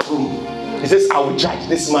the courtroom. He says, I will judge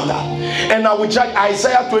this matter. And I will judge.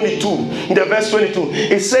 Isaiah 22, in the verse 22,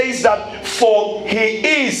 it says that, for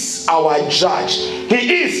he is our judge.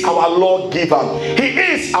 He is our lawgiver. He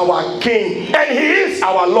is our king. And he is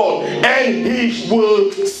our Lord. And he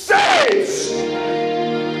will save.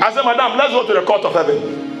 I said, madam, let's go to the court of heaven.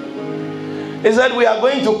 He said, we are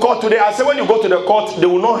going to court today. I said, when you go to the court, there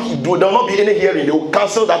will not be any hearing. They will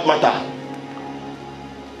cancel that matter.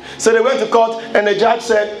 So they went to court, and the judge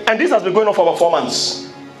said, and this has been going on for about 4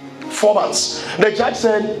 months. 4 months. The judge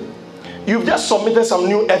said, you've just submitted some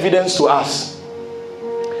new evidence to us,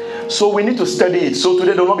 so we need to study it. So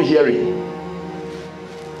today there will not be hearing.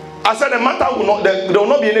 I said, the matter will not, there will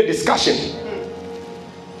not be any discussion.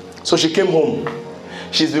 So she came home.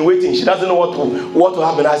 She's been waiting. She doesn't know what will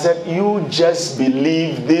happen. I said, you just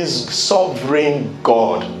believe this sovereign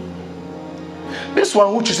God. This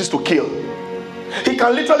one who chooses to kill. He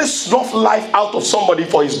can literally snuff life out of somebody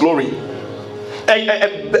for his glory.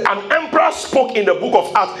 An emperor spoke in the book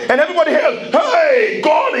of Acts, and everybody heard, hey,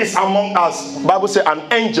 God is among us. The Bible says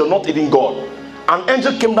an angel, not even God. An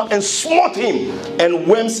angel came down and smote him, and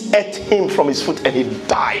worms ate him from his foot, and he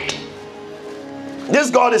died. This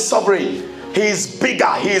God is sovereign. He is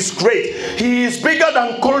bigger. He is great. He is bigger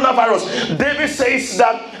than coronavirus. David says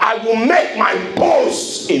that I will make my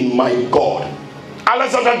boast in my God.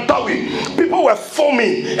 Alexander Dowie, people were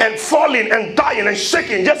foaming and falling and dying and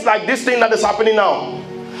shaking, just like this thing that is happening now.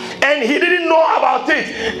 And he didn't know about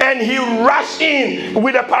it, and he rushed in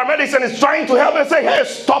with the paramedics and is trying to help and say, hey,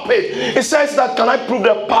 stop it. He says that, can I prove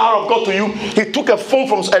the power of God to you? He took a foam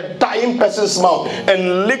from a dying person's mouth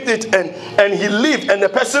and licked it, and he lived. And the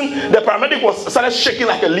paramedic started shaking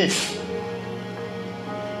like a leaf.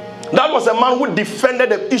 That was a man who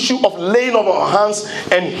defended the issue of laying on hands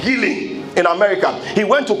and healing in America. He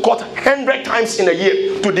went to court 100 times in a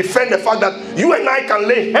year to defend the fact that you and I can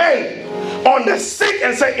lay hands on the sick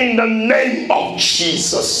and say, in the name of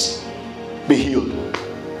Jesus, be healed.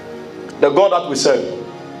 The God that we serve,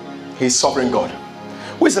 He is sovereign God.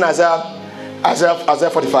 Who is in Isaiah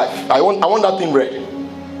 45? I want that thing read.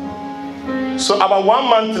 So about 1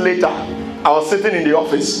 month later, I was sitting in the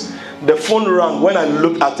office. The phone rang. When I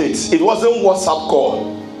looked at it, it wasn't WhatsApp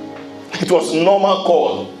call. It was normal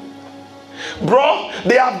call. Bro,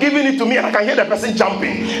 they have given it to me, and I can hear the person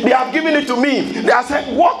jumping. They have given it to me. They have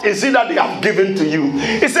said, what is it that they have given to you?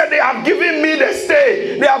 He said, they have given me the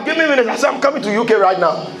stay. They have given me this. I said, I'm coming to UK right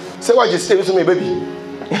now. Say, why you stay with me, baby?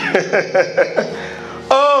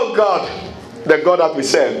 Oh God. the God that we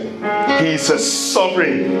serve. He is a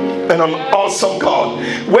sovereign and an awesome God.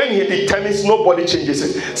 When he determines, nobody changes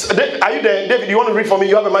it. So, are you there, David? You want to read for me?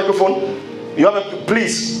 You have a microphone. You have a,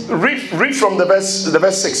 please read from the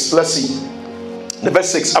verse 6. Let's see. The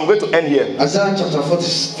verse 6. I'm going to end here. Isaiah chapter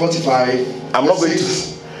 45. I'm not going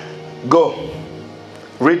to go.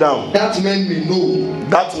 Read down. That men may know.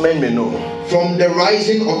 That men may know. From the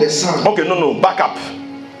rising of the sun. Okay, no. Back up.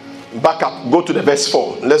 Back up. Go to the verse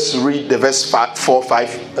 4. Let's read the verse 4,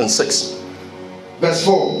 5, and 6. Verse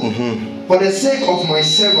 4. For the sake of my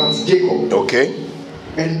servant Jacob. Okay.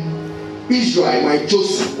 And Israel, my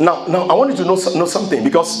chosen. Now, I want you to know something,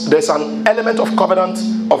 because there's an element of covenant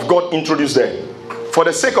of God introduced there. For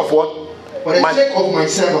the sake of what? For the sake of my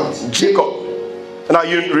servant Jacob. Now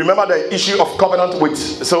you remember the issue of covenant with.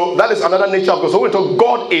 So that is another nature of God. So when we talk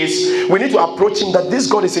God is, we need to approach him that this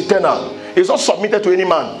God is eternal. He's not submitted to any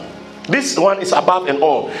man. This one is above and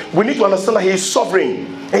all. We need to understand that he is sovereign.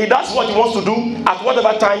 And he does what he wants to do at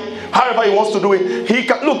whatever time, however he wants to do it. He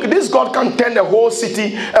can look. This God can turn a whole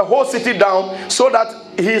city down, so that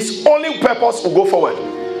his only purpose will go forward.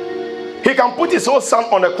 He can put his whole son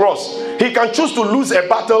on the cross. He can choose to lose a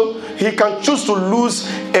battle. He can choose to lose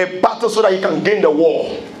a battle so that he can gain the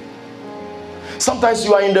war. Sometimes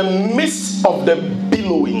you are in the midst of the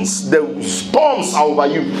billowings, the storms are over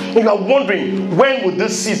you. You are wondering, when will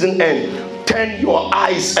this season end? Turn your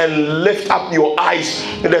eyes and lift up your eyes.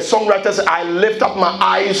 The songwriter said, I lift up my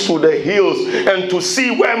eyes to the hills and to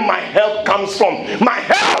see where my help comes from. My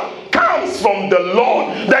help comes from the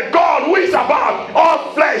Lord, the God who is above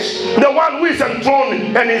all flesh, the one who is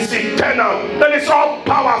enthroned and is eternal, and is all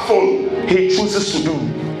powerful. He chooses to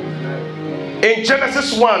do. In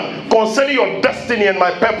Genesis 1, concerning your destiny and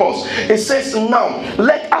my purpose, it says, now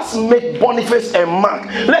let us make Boniface and Mark,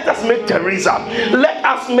 let us make Teresa, let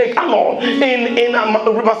us make Arnold, in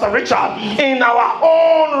Master Richard, in our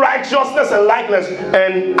own righteousness and likeness,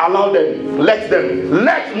 and allow them,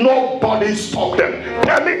 let nobody stop them,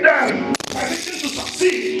 permit them. Permission to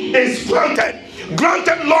succeed is granted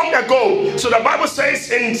long ago. So the Bible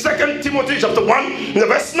says in 2 Timothy chapter 1, the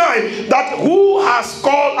verse 9, that who has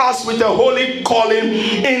called us with a holy calling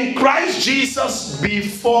in Christ Jesus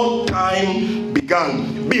before time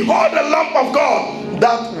began. Behold the Lamb of God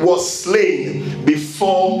that was slain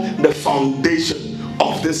before the foundation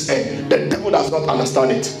of this earth. The devil does not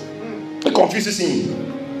understand it. It confuses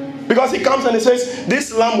him, because he comes and he says,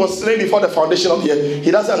 this lamb was slain before the foundation of the earth.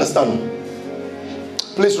 He doesn't understand.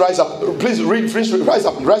 Please rise up. Please read. Rise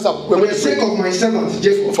up. For the sake of my servant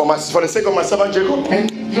Jacob. For the sake of my servant Jacob.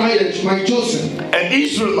 And Israel, my chosen. And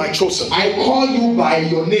Israel, my chosen. I call you by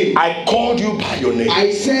your name. I called you by your name.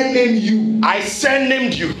 I surnamed you. I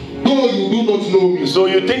surnamed you. Though you do not know me. So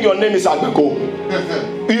you think your name is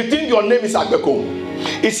Agbeko? You think your name is Agbeko?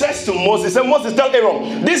 It says to Moses, Moses, tell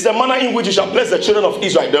Aaron, this is the manner in which you shall bless the children of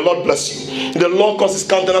Israel. The Lord bless you. The Lord cause his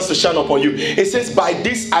countenance to shine upon you. It says, by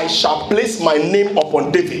this I shall place my name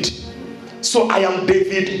upon David. So I am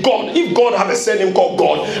David God. If God have a surname called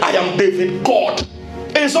God, I am David God.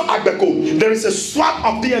 It's not Agbeko. There is a swap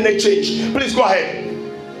of DNA change. Please go ahead.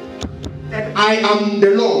 And I am the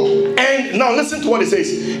Lord. And now listen to what it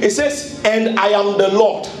says. It says, and I am the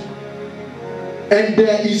Lord. And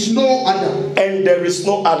there is no other. And there is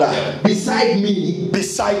no other. Beside me.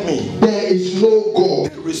 Beside me. There is no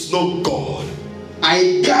God. There is no God.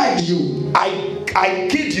 I guide you. I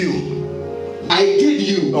kid you. I kid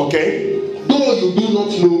you. Okay. Though you do not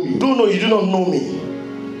know me. You do not know me.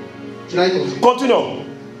 Should I continue? Continue.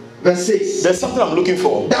 Verse 6. There's something I'm looking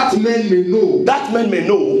for. That men may know. That men may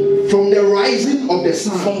know. From the rising of the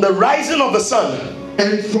sun. From the rising of the sun.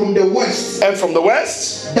 And from the west. And from the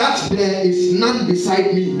west. That there is none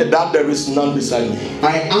beside me. That there is none beside me.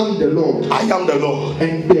 I am the Lord. I am the Lord.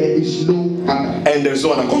 And there is no other. And there is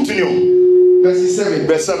no other. Continue. Verse 7.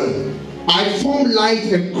 Verse 7. I form light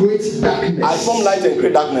and create darkness. I form light and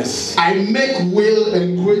create darkness. I make weal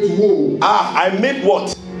and create woe. I make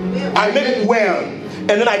what? I make well. And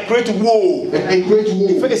then I create woe. And I create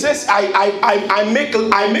woe. It says I make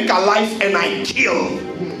alive and I kill.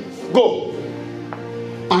 Go.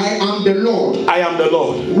 I am the Lord. I am the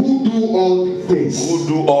Lord. Who do all things. Who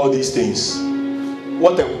do all these things.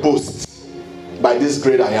 What a boast by this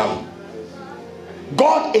great I am.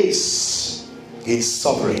 God is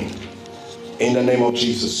sovereign. In the name of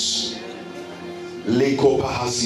Jesus.